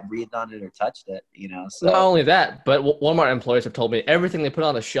been by it, breathed on it, or touched it. So not only that, but Walmart employees have told me everything they put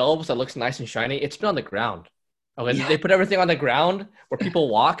on the shelves that looks nice and shiny, it's been on the ground. Okay, they put everything on the ground where people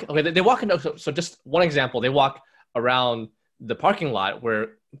walk. Okay, they walk into, so just one example, they walk around the parking lot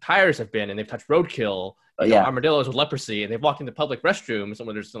where tires have been, and they've touched roadkill, armadillos with leprosy, and they've walked into public restrooms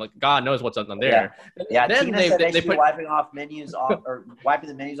where there's like, God knows what's on there. Yeah, then Tina said they should be wiping off menus off, or wiping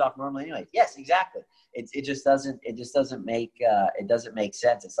the menus off normally anyway. Yes, exactly. It just doesn't make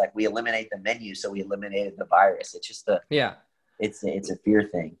sense. It's like we eliminate the menu, so we eliminated the virus. It's just it's a fear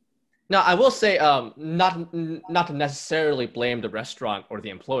thing. Now, I will say, not to necessarily blame the restaurant or the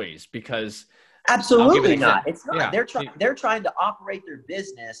employees, because absolutely not. It's not. Yeah. They're trying to operate their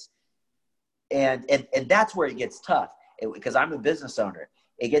business And that's where it gets tough, because I'm a business owner.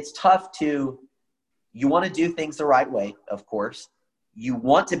 It gets tough you want to do things the right way, of course. You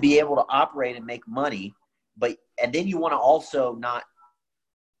want to be able to operate and make money, and then you want to also not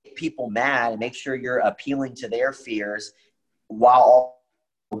get people mad and make sure you're appealing to their fears, while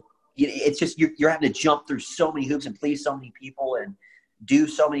it's just you're having to jump through so many hoops and please so many people and do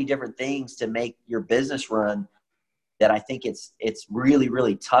so many different things to make your business run, that I think it's really,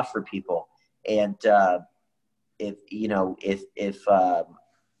 really tough for people. And if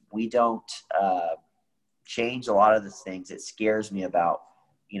we don't change a lot of the things, it scares me about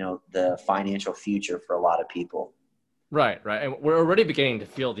the financial future for a lot of people. Right. And we're already beginning to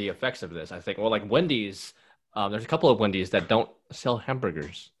feel the effects of this, I think. Well, like Wendy's, there's a couple of Wendy's that don't sell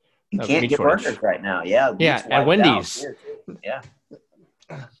hamburgers. You can't get burgers right now. Yeah. Yeah. And Wendy's. Yeah.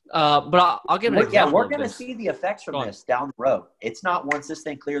 But I'll give an example. Yeah, we're going to see the effects from this down the road. It's not once this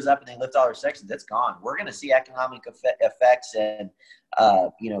thing clears up and they lift all their sections, it's gone. We're going to see economic effects and,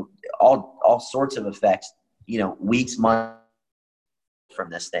 all sorts of effects, weeks, months from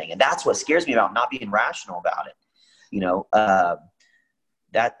this thing. And that's what scares me about not being rational about it.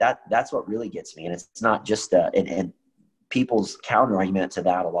 That's what really gets me. And it's not just, and people's counter argument to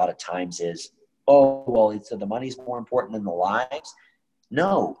that a lot of times is, oh, well, so the money's more important than the lives.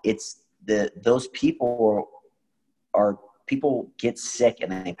 No, it's those people people get sick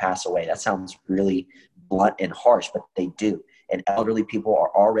and then they pass away. That sounds really blunt and harsh, but they do. And elderly people are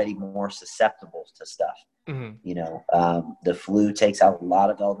already more susceptible to stuff. Mm-hmm. The flu takes out a lot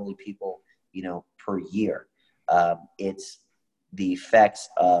of elderly people, per year. It's the effects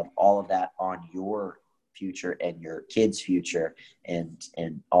of all of that on your future and your kids' future and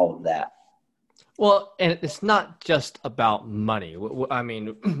all of that. Well, and it's not just about money. I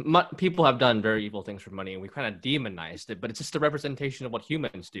mean, people have done very evil things for money, and we kind of demonized it, but it's just a representation of what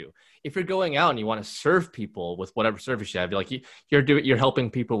humans do. If you're going out and you want to serve people with whatever service you have, like you're helping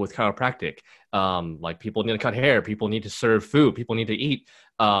people with chiropractic. Like people need to cut hair, people need to serve food, people need to eat.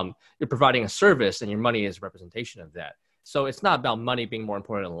 You're providing a service, and your money is a representation of that. So it's not about money being more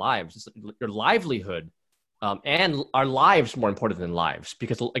important than lives. It's your livelihood. And our lives more important than lives,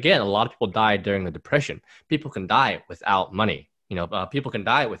 because again, a lot of people died during the Depression. People can die without money. People can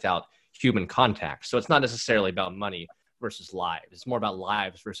die without human contact. So it's not necessarily about money versus lives. It's more about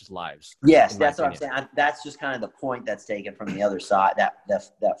lives versus lives. Yes, that's what I'm saying. That's just kind of the point that's taken from the other side,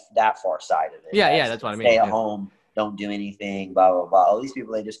 that far side of it. Yeah, that's what I mean. Stay at home, don't do anything, blah, blah, blah. All these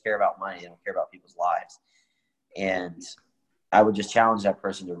people, they just care about money. They don't care about people's lives. And I would just challenge that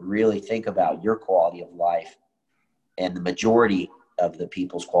person to really think about your quality of life and the majority of the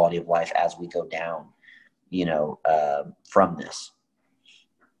people's quality of life as we go down, from this.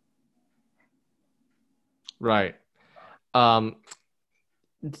 Right. But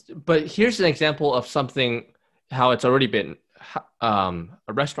here's an example of something, how it's already been, a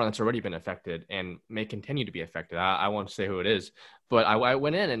restaurant that's already been affected and may continue to be affected. I won't say who it is, but I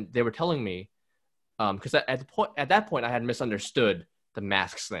went in and they were telling me, because at that point I had misunderstood the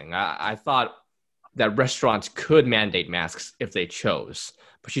masks thing. I thought that restaurants could mandate masks if they chose,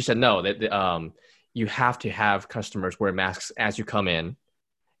 but she said no. That you have to have customers wear masks as you come in.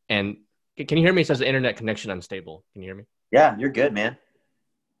 And can you hear me? It says the internet connection unstable. Can you hear me? Yeah, you're good, man.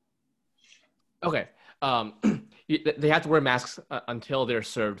 Okay. They have to wear masks until they're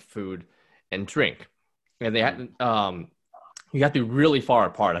served food and drink, and they have you have to be really far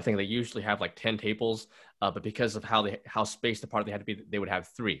apart. I think they usually have like 10 tables, but because of how spaced apart they had to be, they would have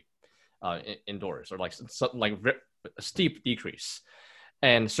 3 indoors, or like a steep decrease.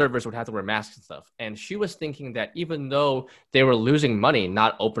 And servers would have to wear masks and stuff. And she was thinking that even though they were losing money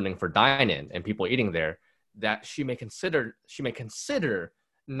not opening for dine-in and people eating there, that she may consider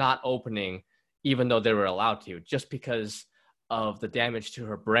not opening even though they were allowed to, just because of the damage to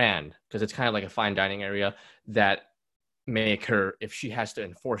her brand, because it's kind of like a fine dining area that may occur if she has to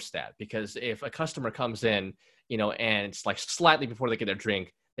enforce that. Because if a customer comes in, and it's like slightly before they get their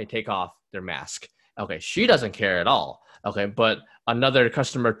drink, they take off their mask. Okay, she doesn't care at all. Okay, but another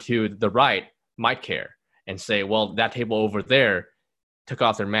customer to the right might care and say, well, that table over there took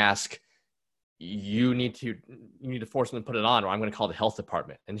off their mask. You need to force them to put it on, or I'm going to call the health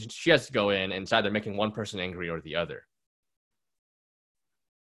department. And she has to go in, and it's either making one person angry or the other.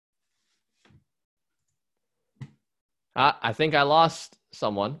 I think I lost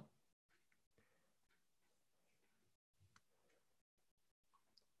someone.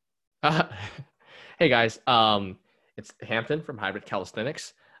 Hey guys, it's Hampton from Hybrid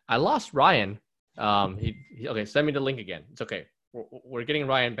Calisthenics. I lost Ryan. Okay, send me the link again. It's okay. We're getting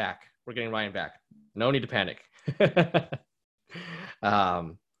Ryan back. No need to panic.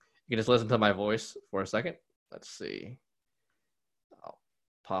 can just listen to my voice for a second. Let's see. I'll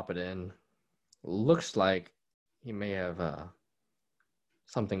pop it in. Looks like he may have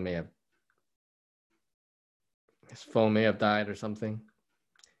something may have his phone may have died or something.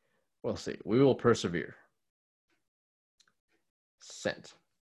 We'll see. We will persevere. Sent.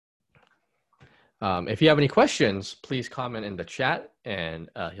 If you have any questions, please comment in the chat, and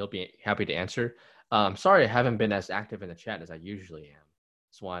he'll be happy to answer. Sorry I haven't been as active in the chat as I usually am.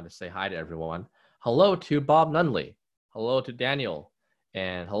 Just wanted to say hi to everyone. Hello to Bob Nunley. Hello to Daniel.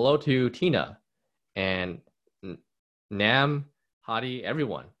 And hello to Tina. And Nam, Hadi,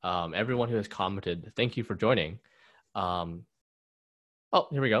 everyone. Everyone who has commented, thank you for joining. Oh,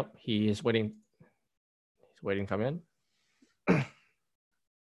 here we go. He's waiting. He's waiting to come in.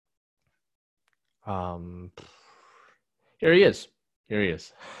 Here he is. Here he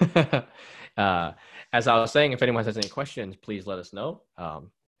is. As I was saying, if anyone has any questions, please let us know.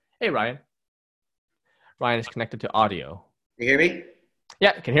 Hey, Ryan. Ryan is connected to audio. You hear me?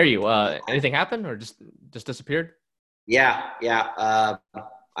 Yeah, I can hear you. Anything happened or just disappeared? Yeah.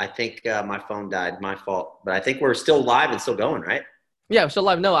 I think my phone died. My fault. But I think we're still live and still going, right? Yeah, we're still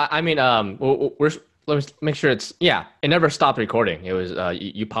live. No, I mean, let me make sure it's, yeah, it never stopped recording. It was,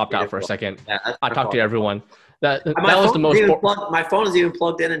 you popped out for a second. Yeah, I talked to everyone. That my was the most. My phone is even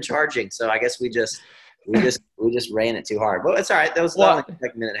plugged in and charging. So I guess we just ran it too hard. But it's all right. That was like a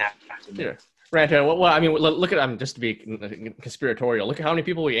minute and a half. Here, right here. Well, I mean, look at, just to be conspiratorial, look at how many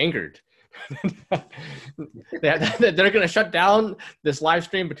people we angered. They're going to shut down this live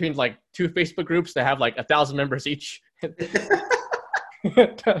stream between like 2 Facebook groups that have like 1,000 members each.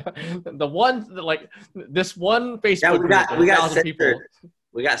 The one, like this one Facebook group, we got 1,000 people.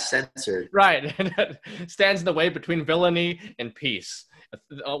 We got censored. Right. And that stands in the way between villainy and peace.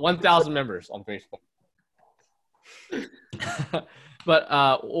 1,000 members on Facebook. But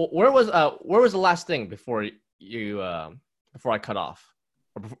where was the last thing before I cut off,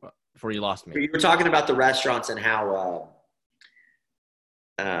 or before you lost me? You were talking about the restaurants and how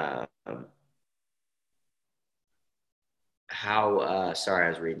sorry, I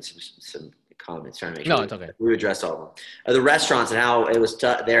was reading some comments trying to make sure. No, it's okay. We addressed all of them. The restaurants and how it was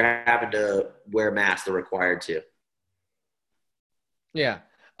they're having to wear masks. They're required to. Yeah.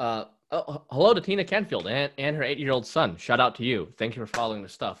 Hello to Tina Canfield and her 8-year-old son. Shout out to you. Thank you for following the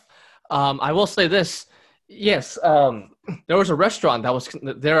stuff. I will say this. Yes, there was a restaurant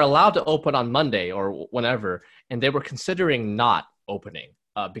they're allowed to open on Monday or whenever, and they were considering not opening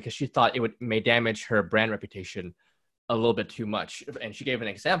because she thought it may damage her brand reputation a little bit too much. And she gave an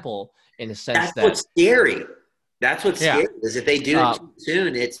example in the sense that's what's scary. That's what's scary is if they do it too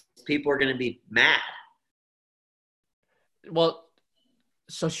soon, people are going to be mad. Well,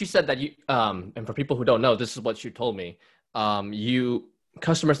 so she said that you, and for people who don't know, this is what she told me.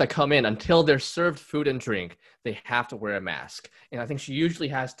 Customers that come in, until they're served food and drink, they have to wear a mask. And I think she usually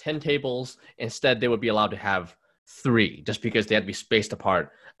has 10 tables. Instead, they would be allowed to have 3 just because they had to be spaced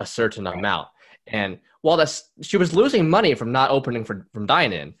apart a certain amount. And while she was losing money from not opening from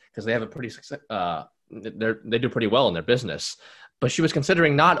dine-in because they have a pretty they do pretty well in their business, but she was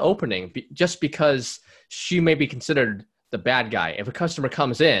considering not opening just because she may be considered the bad guy. If a customer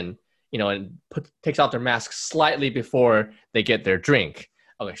comes in, and takes out their mask slightly before they get their drink,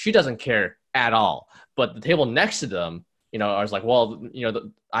 okay, she doesn't care at all. But the table next to them, I was like, well,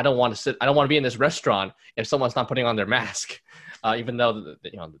 I don't want to be in this restaurant if someone's not putting on their mask, even though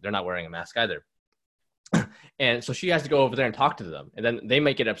they're not wearing a mask either. And so she has to go over there and talk to them, and then they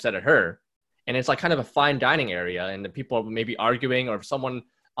may get upset at her. And it's like kind of a fine dining area, and the people may be arguing, or if someone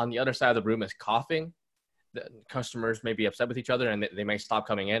on the other side of the room is coughing, the customers may be upset with each other and they may stop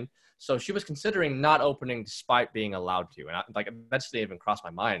coming in. So she was considering not opening despite being allowed to. And that just didn't even cross my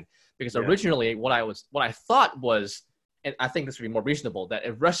mind, because originally what I thought was, and I think this would be more reasonable, that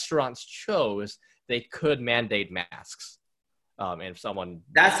if restaurants chose, they could mandate masks. And if someone,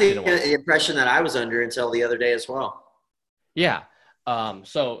 that's the impression that I was under until the other day as well. Yeah.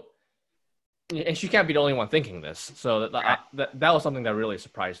 So, and she can't be the only one thinking this. So that was something that really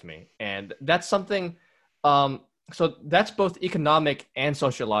surprised me. And that's something, so that's both economic and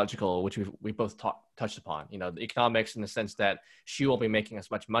sociological, which we both touched upon. The economics in the sense that she won't be making as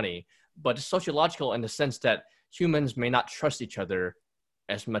much money, but it's sociological in the sense that humans may not trust each other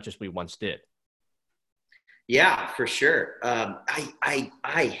as much as we once did. Yeah, for sure.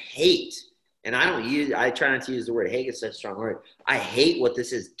 I hate, and I try not to use the word hate. It's such a strong word. I hate what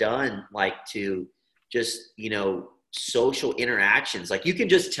this has done, like, to just, social interactions. Like, you can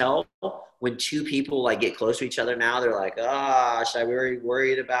just tell when 2 people like get close to each other now. They're like, should I be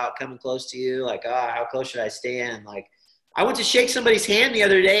worried about coming close to you? Like, how close should I stand? Like, I went to shake somebody's hand the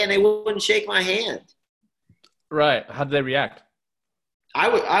other day and they wouldn't shake my hand. Right. How did they react? I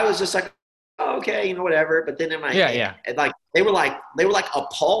was just like, oh, okay, whatever. But then in my head, like they were like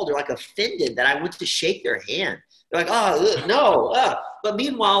appalled or like offended that I went to shake their hand. They're like, oh no. But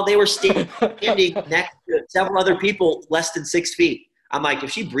meanwhile, they were standing next to several other people less than 6 feet. I'm like,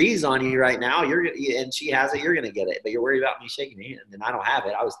 if she breathes on you right now, and she has it, you're gonna get it. But you're worried about me shaking your hand, and I don't have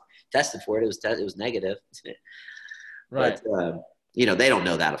it. I was tested for it. It was negative. Right. But they don't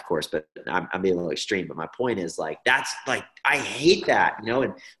know that, of course. But I'm being a little extreme. But my point is, like, that's like I hate that,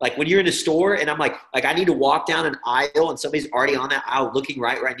 and like when you're in a store and I'm like I need to walk down an aisle and somebody's already on that aisle looking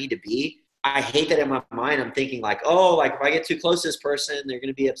right where I need to be. I hate that in my mind. I'm thinking like, oh, like if I get too close to this person, they're going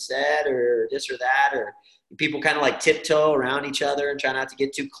to be upset or this or that, or people kind of like tiptoe around each other and try not to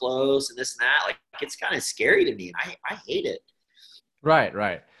get too close and this and that. Like it's kind of scary to me. And I hate it.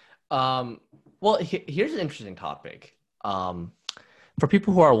 Right. Well, here's an interesting topic. For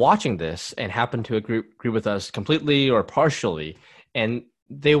people who are watching this and happen to agree with us completely or partially, and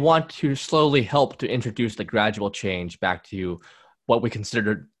they want to slowly help to introduce the gradual change back to what we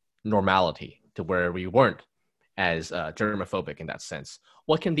considered normality, to where we weren't as germophobic in that sense.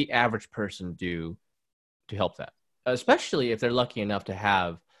 What can the average person do to help that? Especially if they're lucky enough to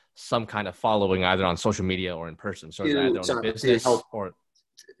have some kind of following either on social media or in person. So either on a business or...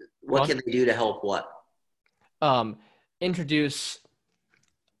 What can they do to help what? Introduce...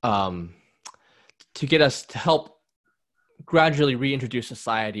 to get us to help gradually reintroduce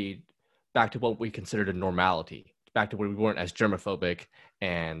society back to what we considered a normality, back to where we weren't as germophobic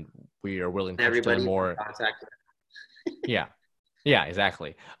and we are willing to everybody more. Yeah,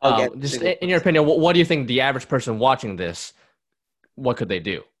 exactly. Okay. Just in your opinion, what do you think the average person watching this, what could they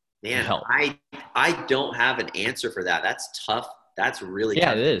do? Man, I don't have an answer for that. That's tough. That's really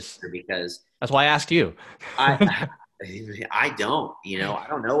tough. It is, because that's why I asked you. I don't, I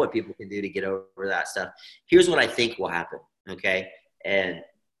don't know what people can do to get over that stuff. Here's what I think will happen. Okay. And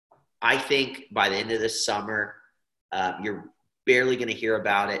I think by the end of this summer, you're barely going to hear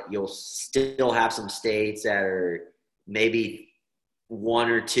about it. You'll still have some states that are maybe one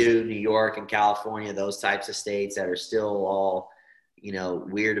or two, New York and California, those types of states that are still all,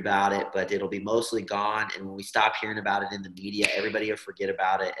 weird about it, but it'll be mostly gone. And when we stop hearing about it in the media, everybody will forget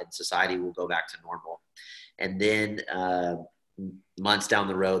about it and society will go back to normal. And then months down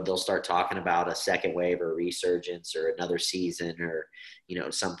the road, they'll start talking about a second wave or a resurgence or another season or,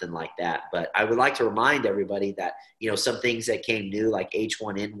 something like that. But I would like to remind everybody that, some things that came new, like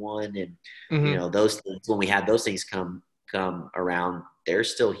H1N1 and, those things, when we had those things come around, they're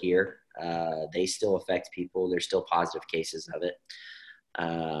still here. They still affect people. There's still positive cases of it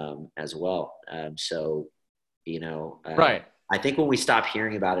as well. Right. I think when we stop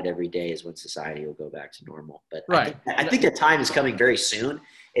hearing about it every day is when society will go back to normal. But right. I think the time is coming very soon,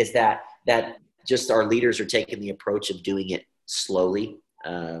 is that just our leaders are taking the approach of doing it slowly.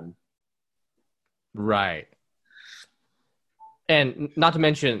 Right. And not to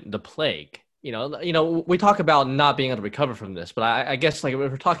mention the plague. We talk about not being able to recover from this, but I guess like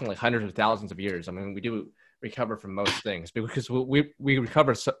we're talking like hundreds of thousands of years. I mean, we do recover from most things because we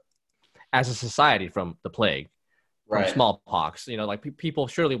recover as a society from the plague. From smallpox, like people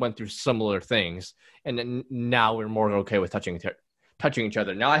surely went through similar things, and then now we're more okay with touching each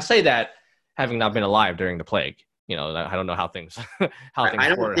other. Now I say that having not been alive during the plague, I don't know how things how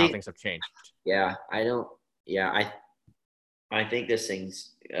things have changed. Yeah, I don't. Yeah, I think this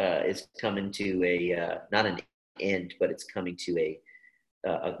thing's is coming to a not an end, but it's coming to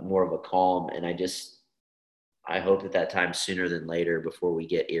a more of a calm, and I hope that time's sooner than later before we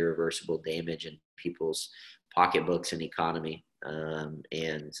get irreversible damage in people's pocketbooks and economy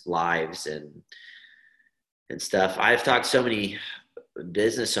and lives and stuff. I've talked to so many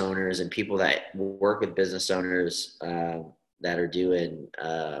business owners and people that work with business owners that are doing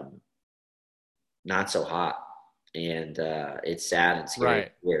not so hot. And it's sad and scary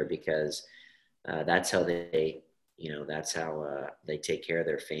here because that's how they take care of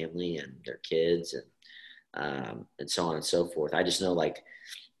their family and their kids and so on and so forth. I just know, like,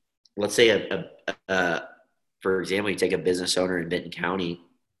 let's say for example, you take a business owner in Benton County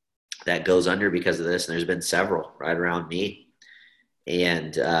that goes under because of this, and there's been several right around me,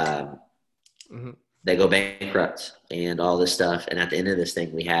 and they go bankrupt and all this stuff. And at the end of this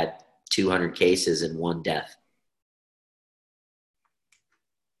thing, we had 200 cases and 1 death.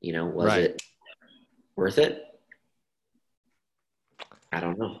 Was it worth it? I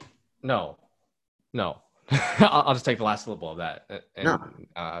don't know. No. I'll just take the last syllable of that. And, no.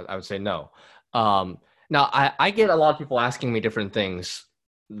 I would say no. Now, I get a lot of people asking me different things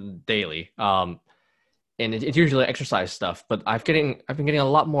daily. and it's usually exercise stuff. But I've been getting a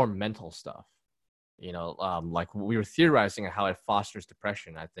lot more mental stuff. Like we were theorizing how it fosters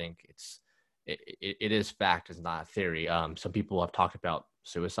depression. I think it is fact, it's not a theory. Some people have talked about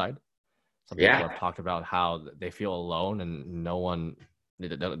suicide. Some people have talked about how they feel alone and they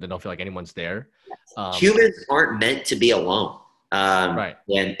don't feel like anyone's there. Humans aren't meant to be alone. Right.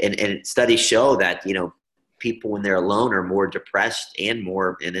 And studies show that, people when they're alone are more depressed and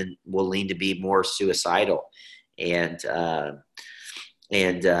then will lean to be more suicidal. And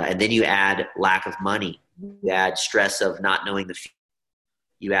then you add lack of money, you add stress of not knowing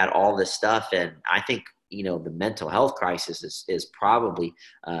you add all this stuff. And I think, the mental health crisis is probably,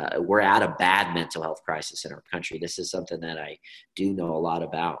 we're at a bad mental health crisis in our country. This is something that I do know a lot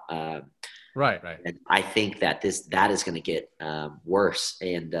about. Right. And I think that that is going to get worse,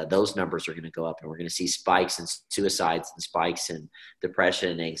 and those numbers are going to go up, and we're going to see spikes in suicides and spikes in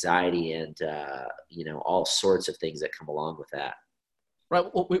depression and anxiety and, all sorts of things that come along with that. Right.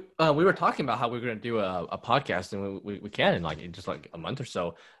 Well, we were talking about how we were going to do a podcast, and we can in just like a month or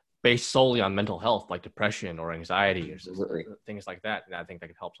so, based solely on mental health, like depression or anxiety or things like that. And I think that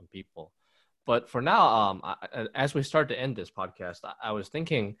could help some people. But for now, as we start to end this podcast, I was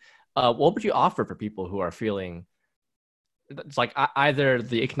thinking, what would you offer for people who are feeling it's like either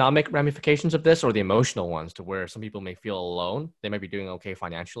the economic ramifications of this or the emotional ones, to where some people may feel alone. They might be doing okay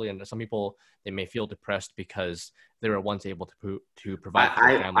financially, and some people, they may feel depressed because they were once able to provide for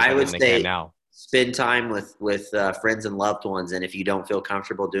their families I would than they say can now. Spend time with friends and loved ones, and if you don't feel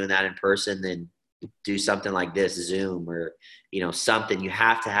comfortable doing that in person, then do something like this, Zoom or something. You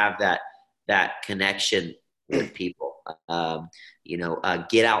have to have that connection with people.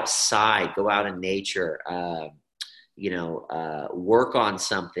 Get outside, go out in nature. Work on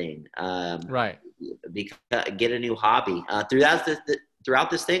something. Right. Get a new hobby. Throughout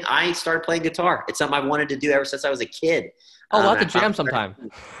this thing, I started playing guitar. It's something I've wanted to do ever since I was a kid. Oh, we'll have to jam sometime.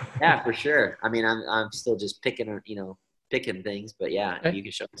 Yeah, for sure. I mean, I'm still just picking things, but yeah, Okay. You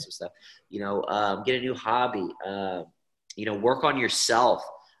can show me some stuff. Get a new hobby. Work on yourself.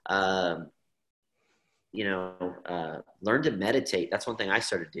 Learn to meditate. That's one thing I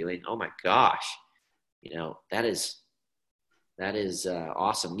started doing. Oh my gosh, that is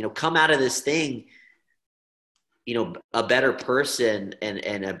awesome. Come out of this thing, a better person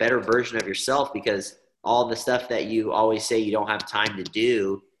and a better version of yourself, because all the stuff that you always say you don't have time to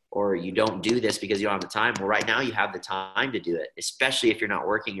do, or you don't do this because you don't have the time. Well, right now you have the time to do it, especially if you're not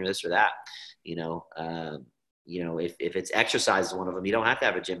working or this or that. If it's exercise is one of them, you don't have to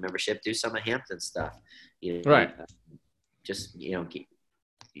have a gym membership. Do some of Hampton's stuff. Right. Just use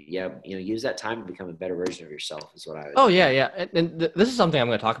that time to become a better version of yourself is what I would. Oh yeah. And this is something I'm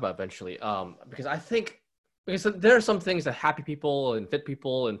going to talk about eventually. Because I think, because there are some things that happy people and fit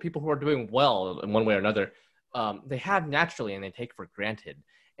people and people who are doing well in one way or another, they have naturally and they take for granted.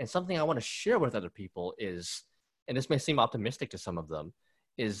 And something I want to share with other people is, and this may seem optimistic to some of them,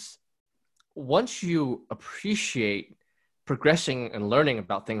 is once you appreciate progressing and learning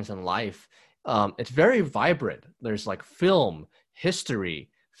about things in life, it's very vibrant. There's like film, history,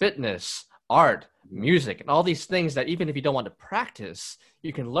 fitness, art, music, and all these things that even if you don't want to practice,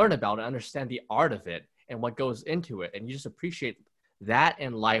 you can learn about and understand the art of it and what goes into it. And you just appreciate that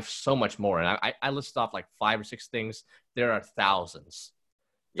in life so much more. And I listed off like 5 or 6 things. There are thousands.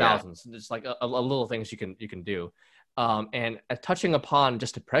 It's like a little things you can do. And touching upon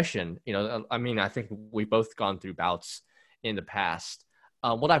just depression, I think we've both gone through bouts in the past.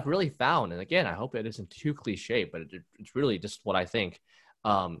 What I've really found, and again, I hope it isn't too cliche, but it's really just what I think.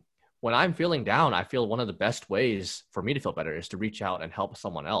 When I'm feeling down, I feel one of the best ways for me to feel better is to reach out and help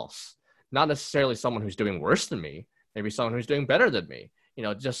someone else. Not necessarily someone who's doing worse than me, maybe someone who's doing better than me.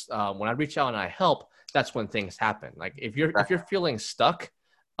 When I reach out and I help, that's when things happen. Like if you're feeling stuck,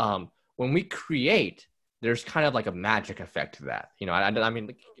 when we create, there's kind of like a magic effect to that. I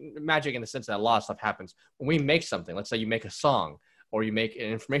mean, magic in the sense that a lot of stuff happens when we make something. Let's say you make a song, or you make an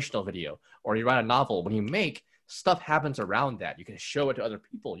informational video, or you write a novel. When you make, stuff happens around that. You can show it to other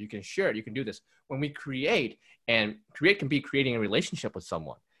people. You can share it. You can do this. When we create, and create can be creating a relationship with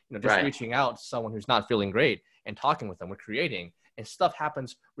someone. Reaching out to someone who's not feeling great and talking with them. We're creating, and stuff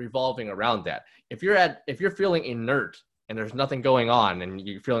happens revolving around that. If you're feeling inert and there's nothing going on, and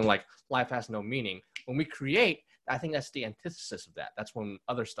you're feeling like life has no meaning, when we create, I think that's the antithesis of that. That's when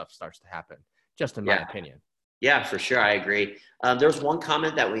other stuff starts to happen, just in my opinion. Yeah, for sure. I agree. There's one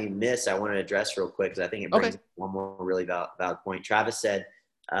comment that we missed I want to address real quick, because I think it brings one more really valid point. Travis said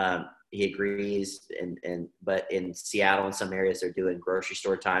he agrees, but in Seattle, in some areas, they're doing grocery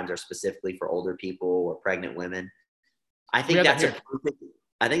store times are specifically for older people or pregnant women. I think that's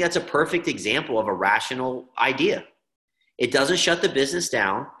I think that's a perfect example of a rational idea. It doesn't shut the business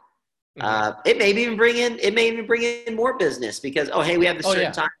down. It may even bring in more business because, oh, hey, we have this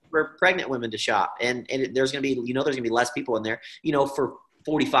certain time for pregnant women to shop, and there's going to be, there's going to be less people in there, for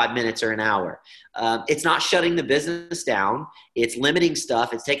 45 minutes or an hour. It's not shutting the business down. It's limiting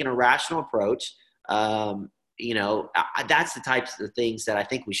stuff. It's taking a rational approach. That's the types of things that I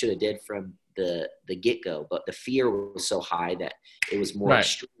think we should have did from the get-go, but the fear was so high that it was more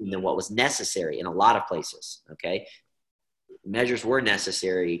extreme than what was necessary in a lot of places. Okay. Measures were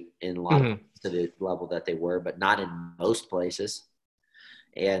necessary in a lot of to the level that they were, but not in most places.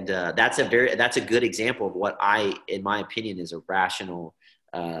 And that's a good example of what in my opinion, is a rational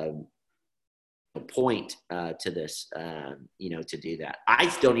point to this, to do that.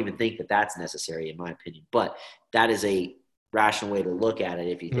 I don't even think that that's necessary in my opinion, but that is a rational way to look at it.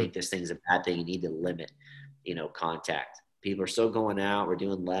 If you think this thing's a bad thing, you need to limit, contact. People are still going out. We're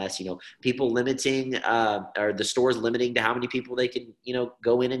doing less, people limiting, or the stores limiting to how many people they can,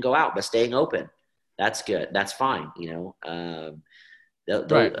 go in and go out, but staying open. That's good. That's fine. I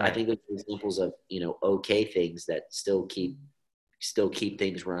think those are examples of, okay things that still keep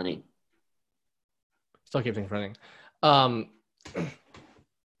things running. Still keep things running.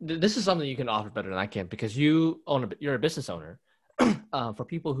 This is something you can offer better than I can because you're a business owner. For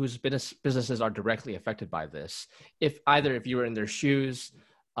people whose businesses are directly affected by this, if you were in their shoes,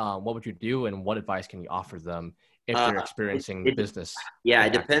 what would you do, and what advice can you offer them if they're experiencing business? Yeah,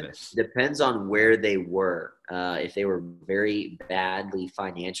 it depends on where they were. If they were very badly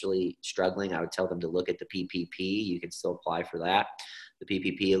financially struggling, I would tell them to look at the PPP. You can still apply for that, the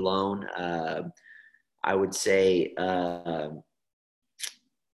PPP loan. I would say,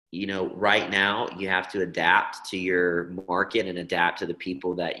 right now you have to adapt to your market and adapt to the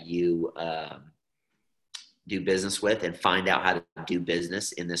people that you do business with, and find out how to do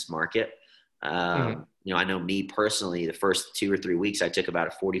business in this market. I know me personally, the first 2 or 3 weeks, I took about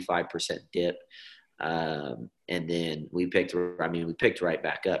a 45% dip. And then we picked right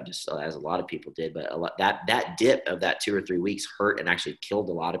back up, just as a lot of people did. But that dip of that 2 or 3 weeks hurt and actually killed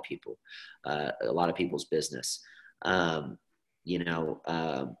a lot of people, a lot of people's business.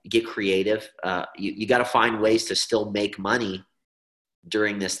 Get creative. You got to find ways to still make money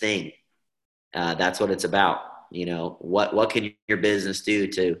during this thing. That's what it's about. What can your business do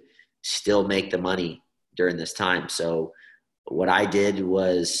to still make the money during this time? So what I did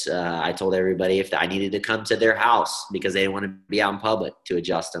was I told everybody if I needed to come to their house because they didn't want to be out in public to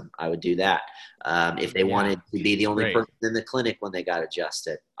adjust them, I would do that. If they wanted to be the only person in the clinic when they got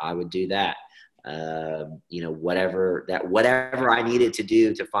adjusted, I would do that. Whatever I needed to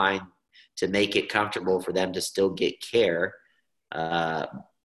do to make it comfortable for them to still get care, but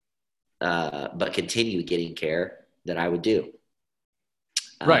continue getting care, that I would do.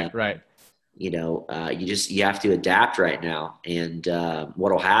 Right. You have to adapt right now. And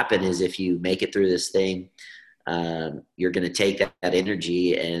what'll happen is if you make it through this thing, you're going to take that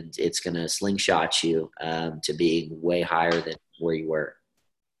energy and it's going to slingshot you to being way higher than where you were.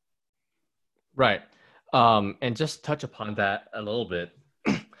 Right. And just touch upon that a little bit.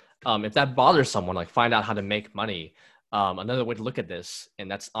 If that bothers someone, like find out how to make money. Another way to look at this, and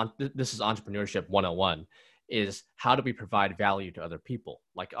this is entrepreneurship 101, is how do we provide value to other people?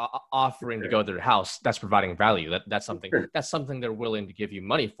 Like offering to go to their house, that's providing value. That's something they're willing to give you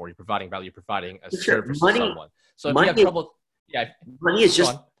money for. You're providing value, providing a service to someone. So if you have trouble, money is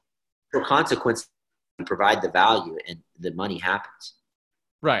just a consequence. You provide the value, and the money happens.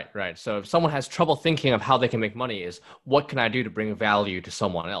 Right. So if someone has trouble thinking of how they can make money, is what can I do to bring value to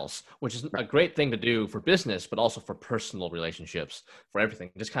someone else, which is a great thing to do for business, but also for personal relationships, for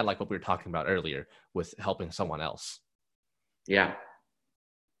everything. Just kind of like what we were talking about earlier with helping someone else. Yeah.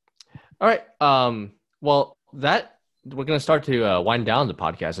 All right. Well, we're going to start to wind down the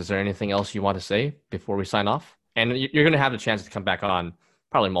podcast. Is there anything else you want to say before we sign off? And you're going to have the chance to come back on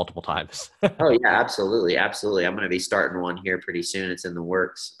probably multiple times. Oh yeah, absolutely. I'm going to be starting one here pretty soon. It's in the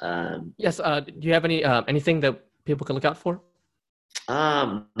works. Yes. Do you have anything that people can look out for?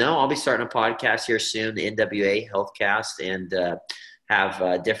 No, I'll be starting a podcast here soon, the NWA Healthcast, and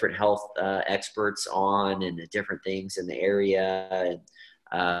have different health experts on and different things in the area,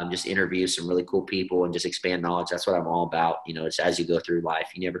 and just interview some really cool people and just expand knowledge. That's what I'm all about. It's as you go through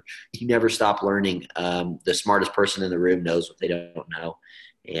life, you never stop learning. The smartest person in the room knows what they don't know.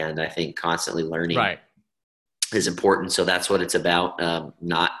 And I think constantly learning is important. So that's what it's about.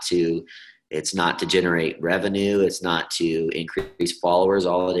 It's not to generate revenue. It's not to increase followers.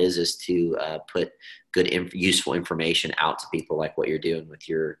 All it is to put good, useful information out to people, like what you're doing with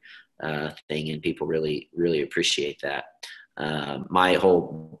your thing. And people really, really appreciate that. my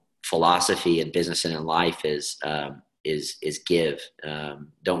whole philosophy in business and in life is give.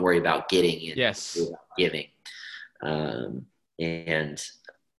 Don't worry about getting, and Yes. worry about giving. And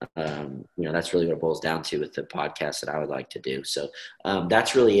that's really what it boils down to with the podcast that I would like to do. So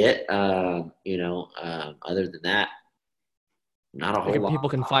that's really it. Other than that, not a whole lot. People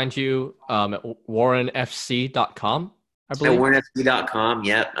can find you at warrenfc.com, I At believe. warrenfc.com.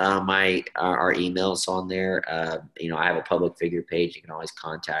 Yep. Our email's on there. I have a public figure page. You can always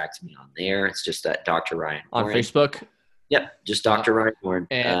contact me on there. It's just that Dr. Ryan on Warren. Facebook. Yep. Just Dr. Ryan Warren.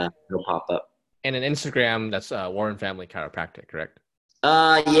 And it'll pop up. And an Instagram, that's Warren Family Chiropractic, correct?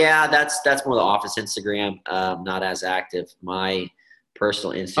 Yeah, that's more the office Instagram. Not as active. My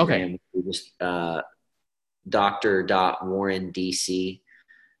personal Instagram is just Dr.WarrenDC.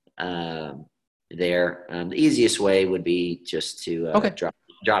 There. The easiest way would be just to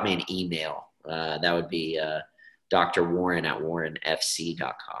drop me an email. That would be Dr. Warren at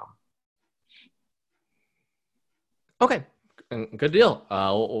warrenfc.com. Okay, good deal.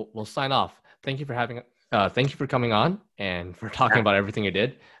 We'll sign off. Thank you for coming on and for talking about everything you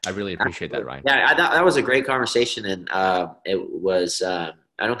did. I really appreciate that, Ryan. Yeah, that was a great conversation, and it was. I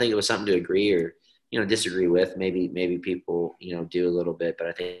don't think it was something to agree or disagree with. Maybe people do a little bit, but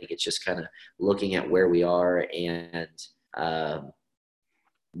I think it's just kind of looking at where we are and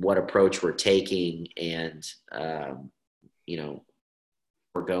what approach we're taking, and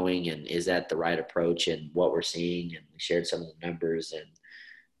we're going, and is that the right approach, and what we're seeing, and we shared some of the numbers, and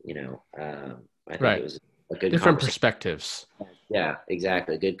I think it was a good different perspectives. Yeah,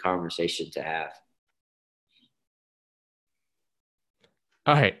 exactly. A good conversation to have.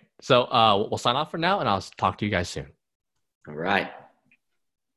 All right. So we'll sign off for now, and I'll talk to you guys soon. All right.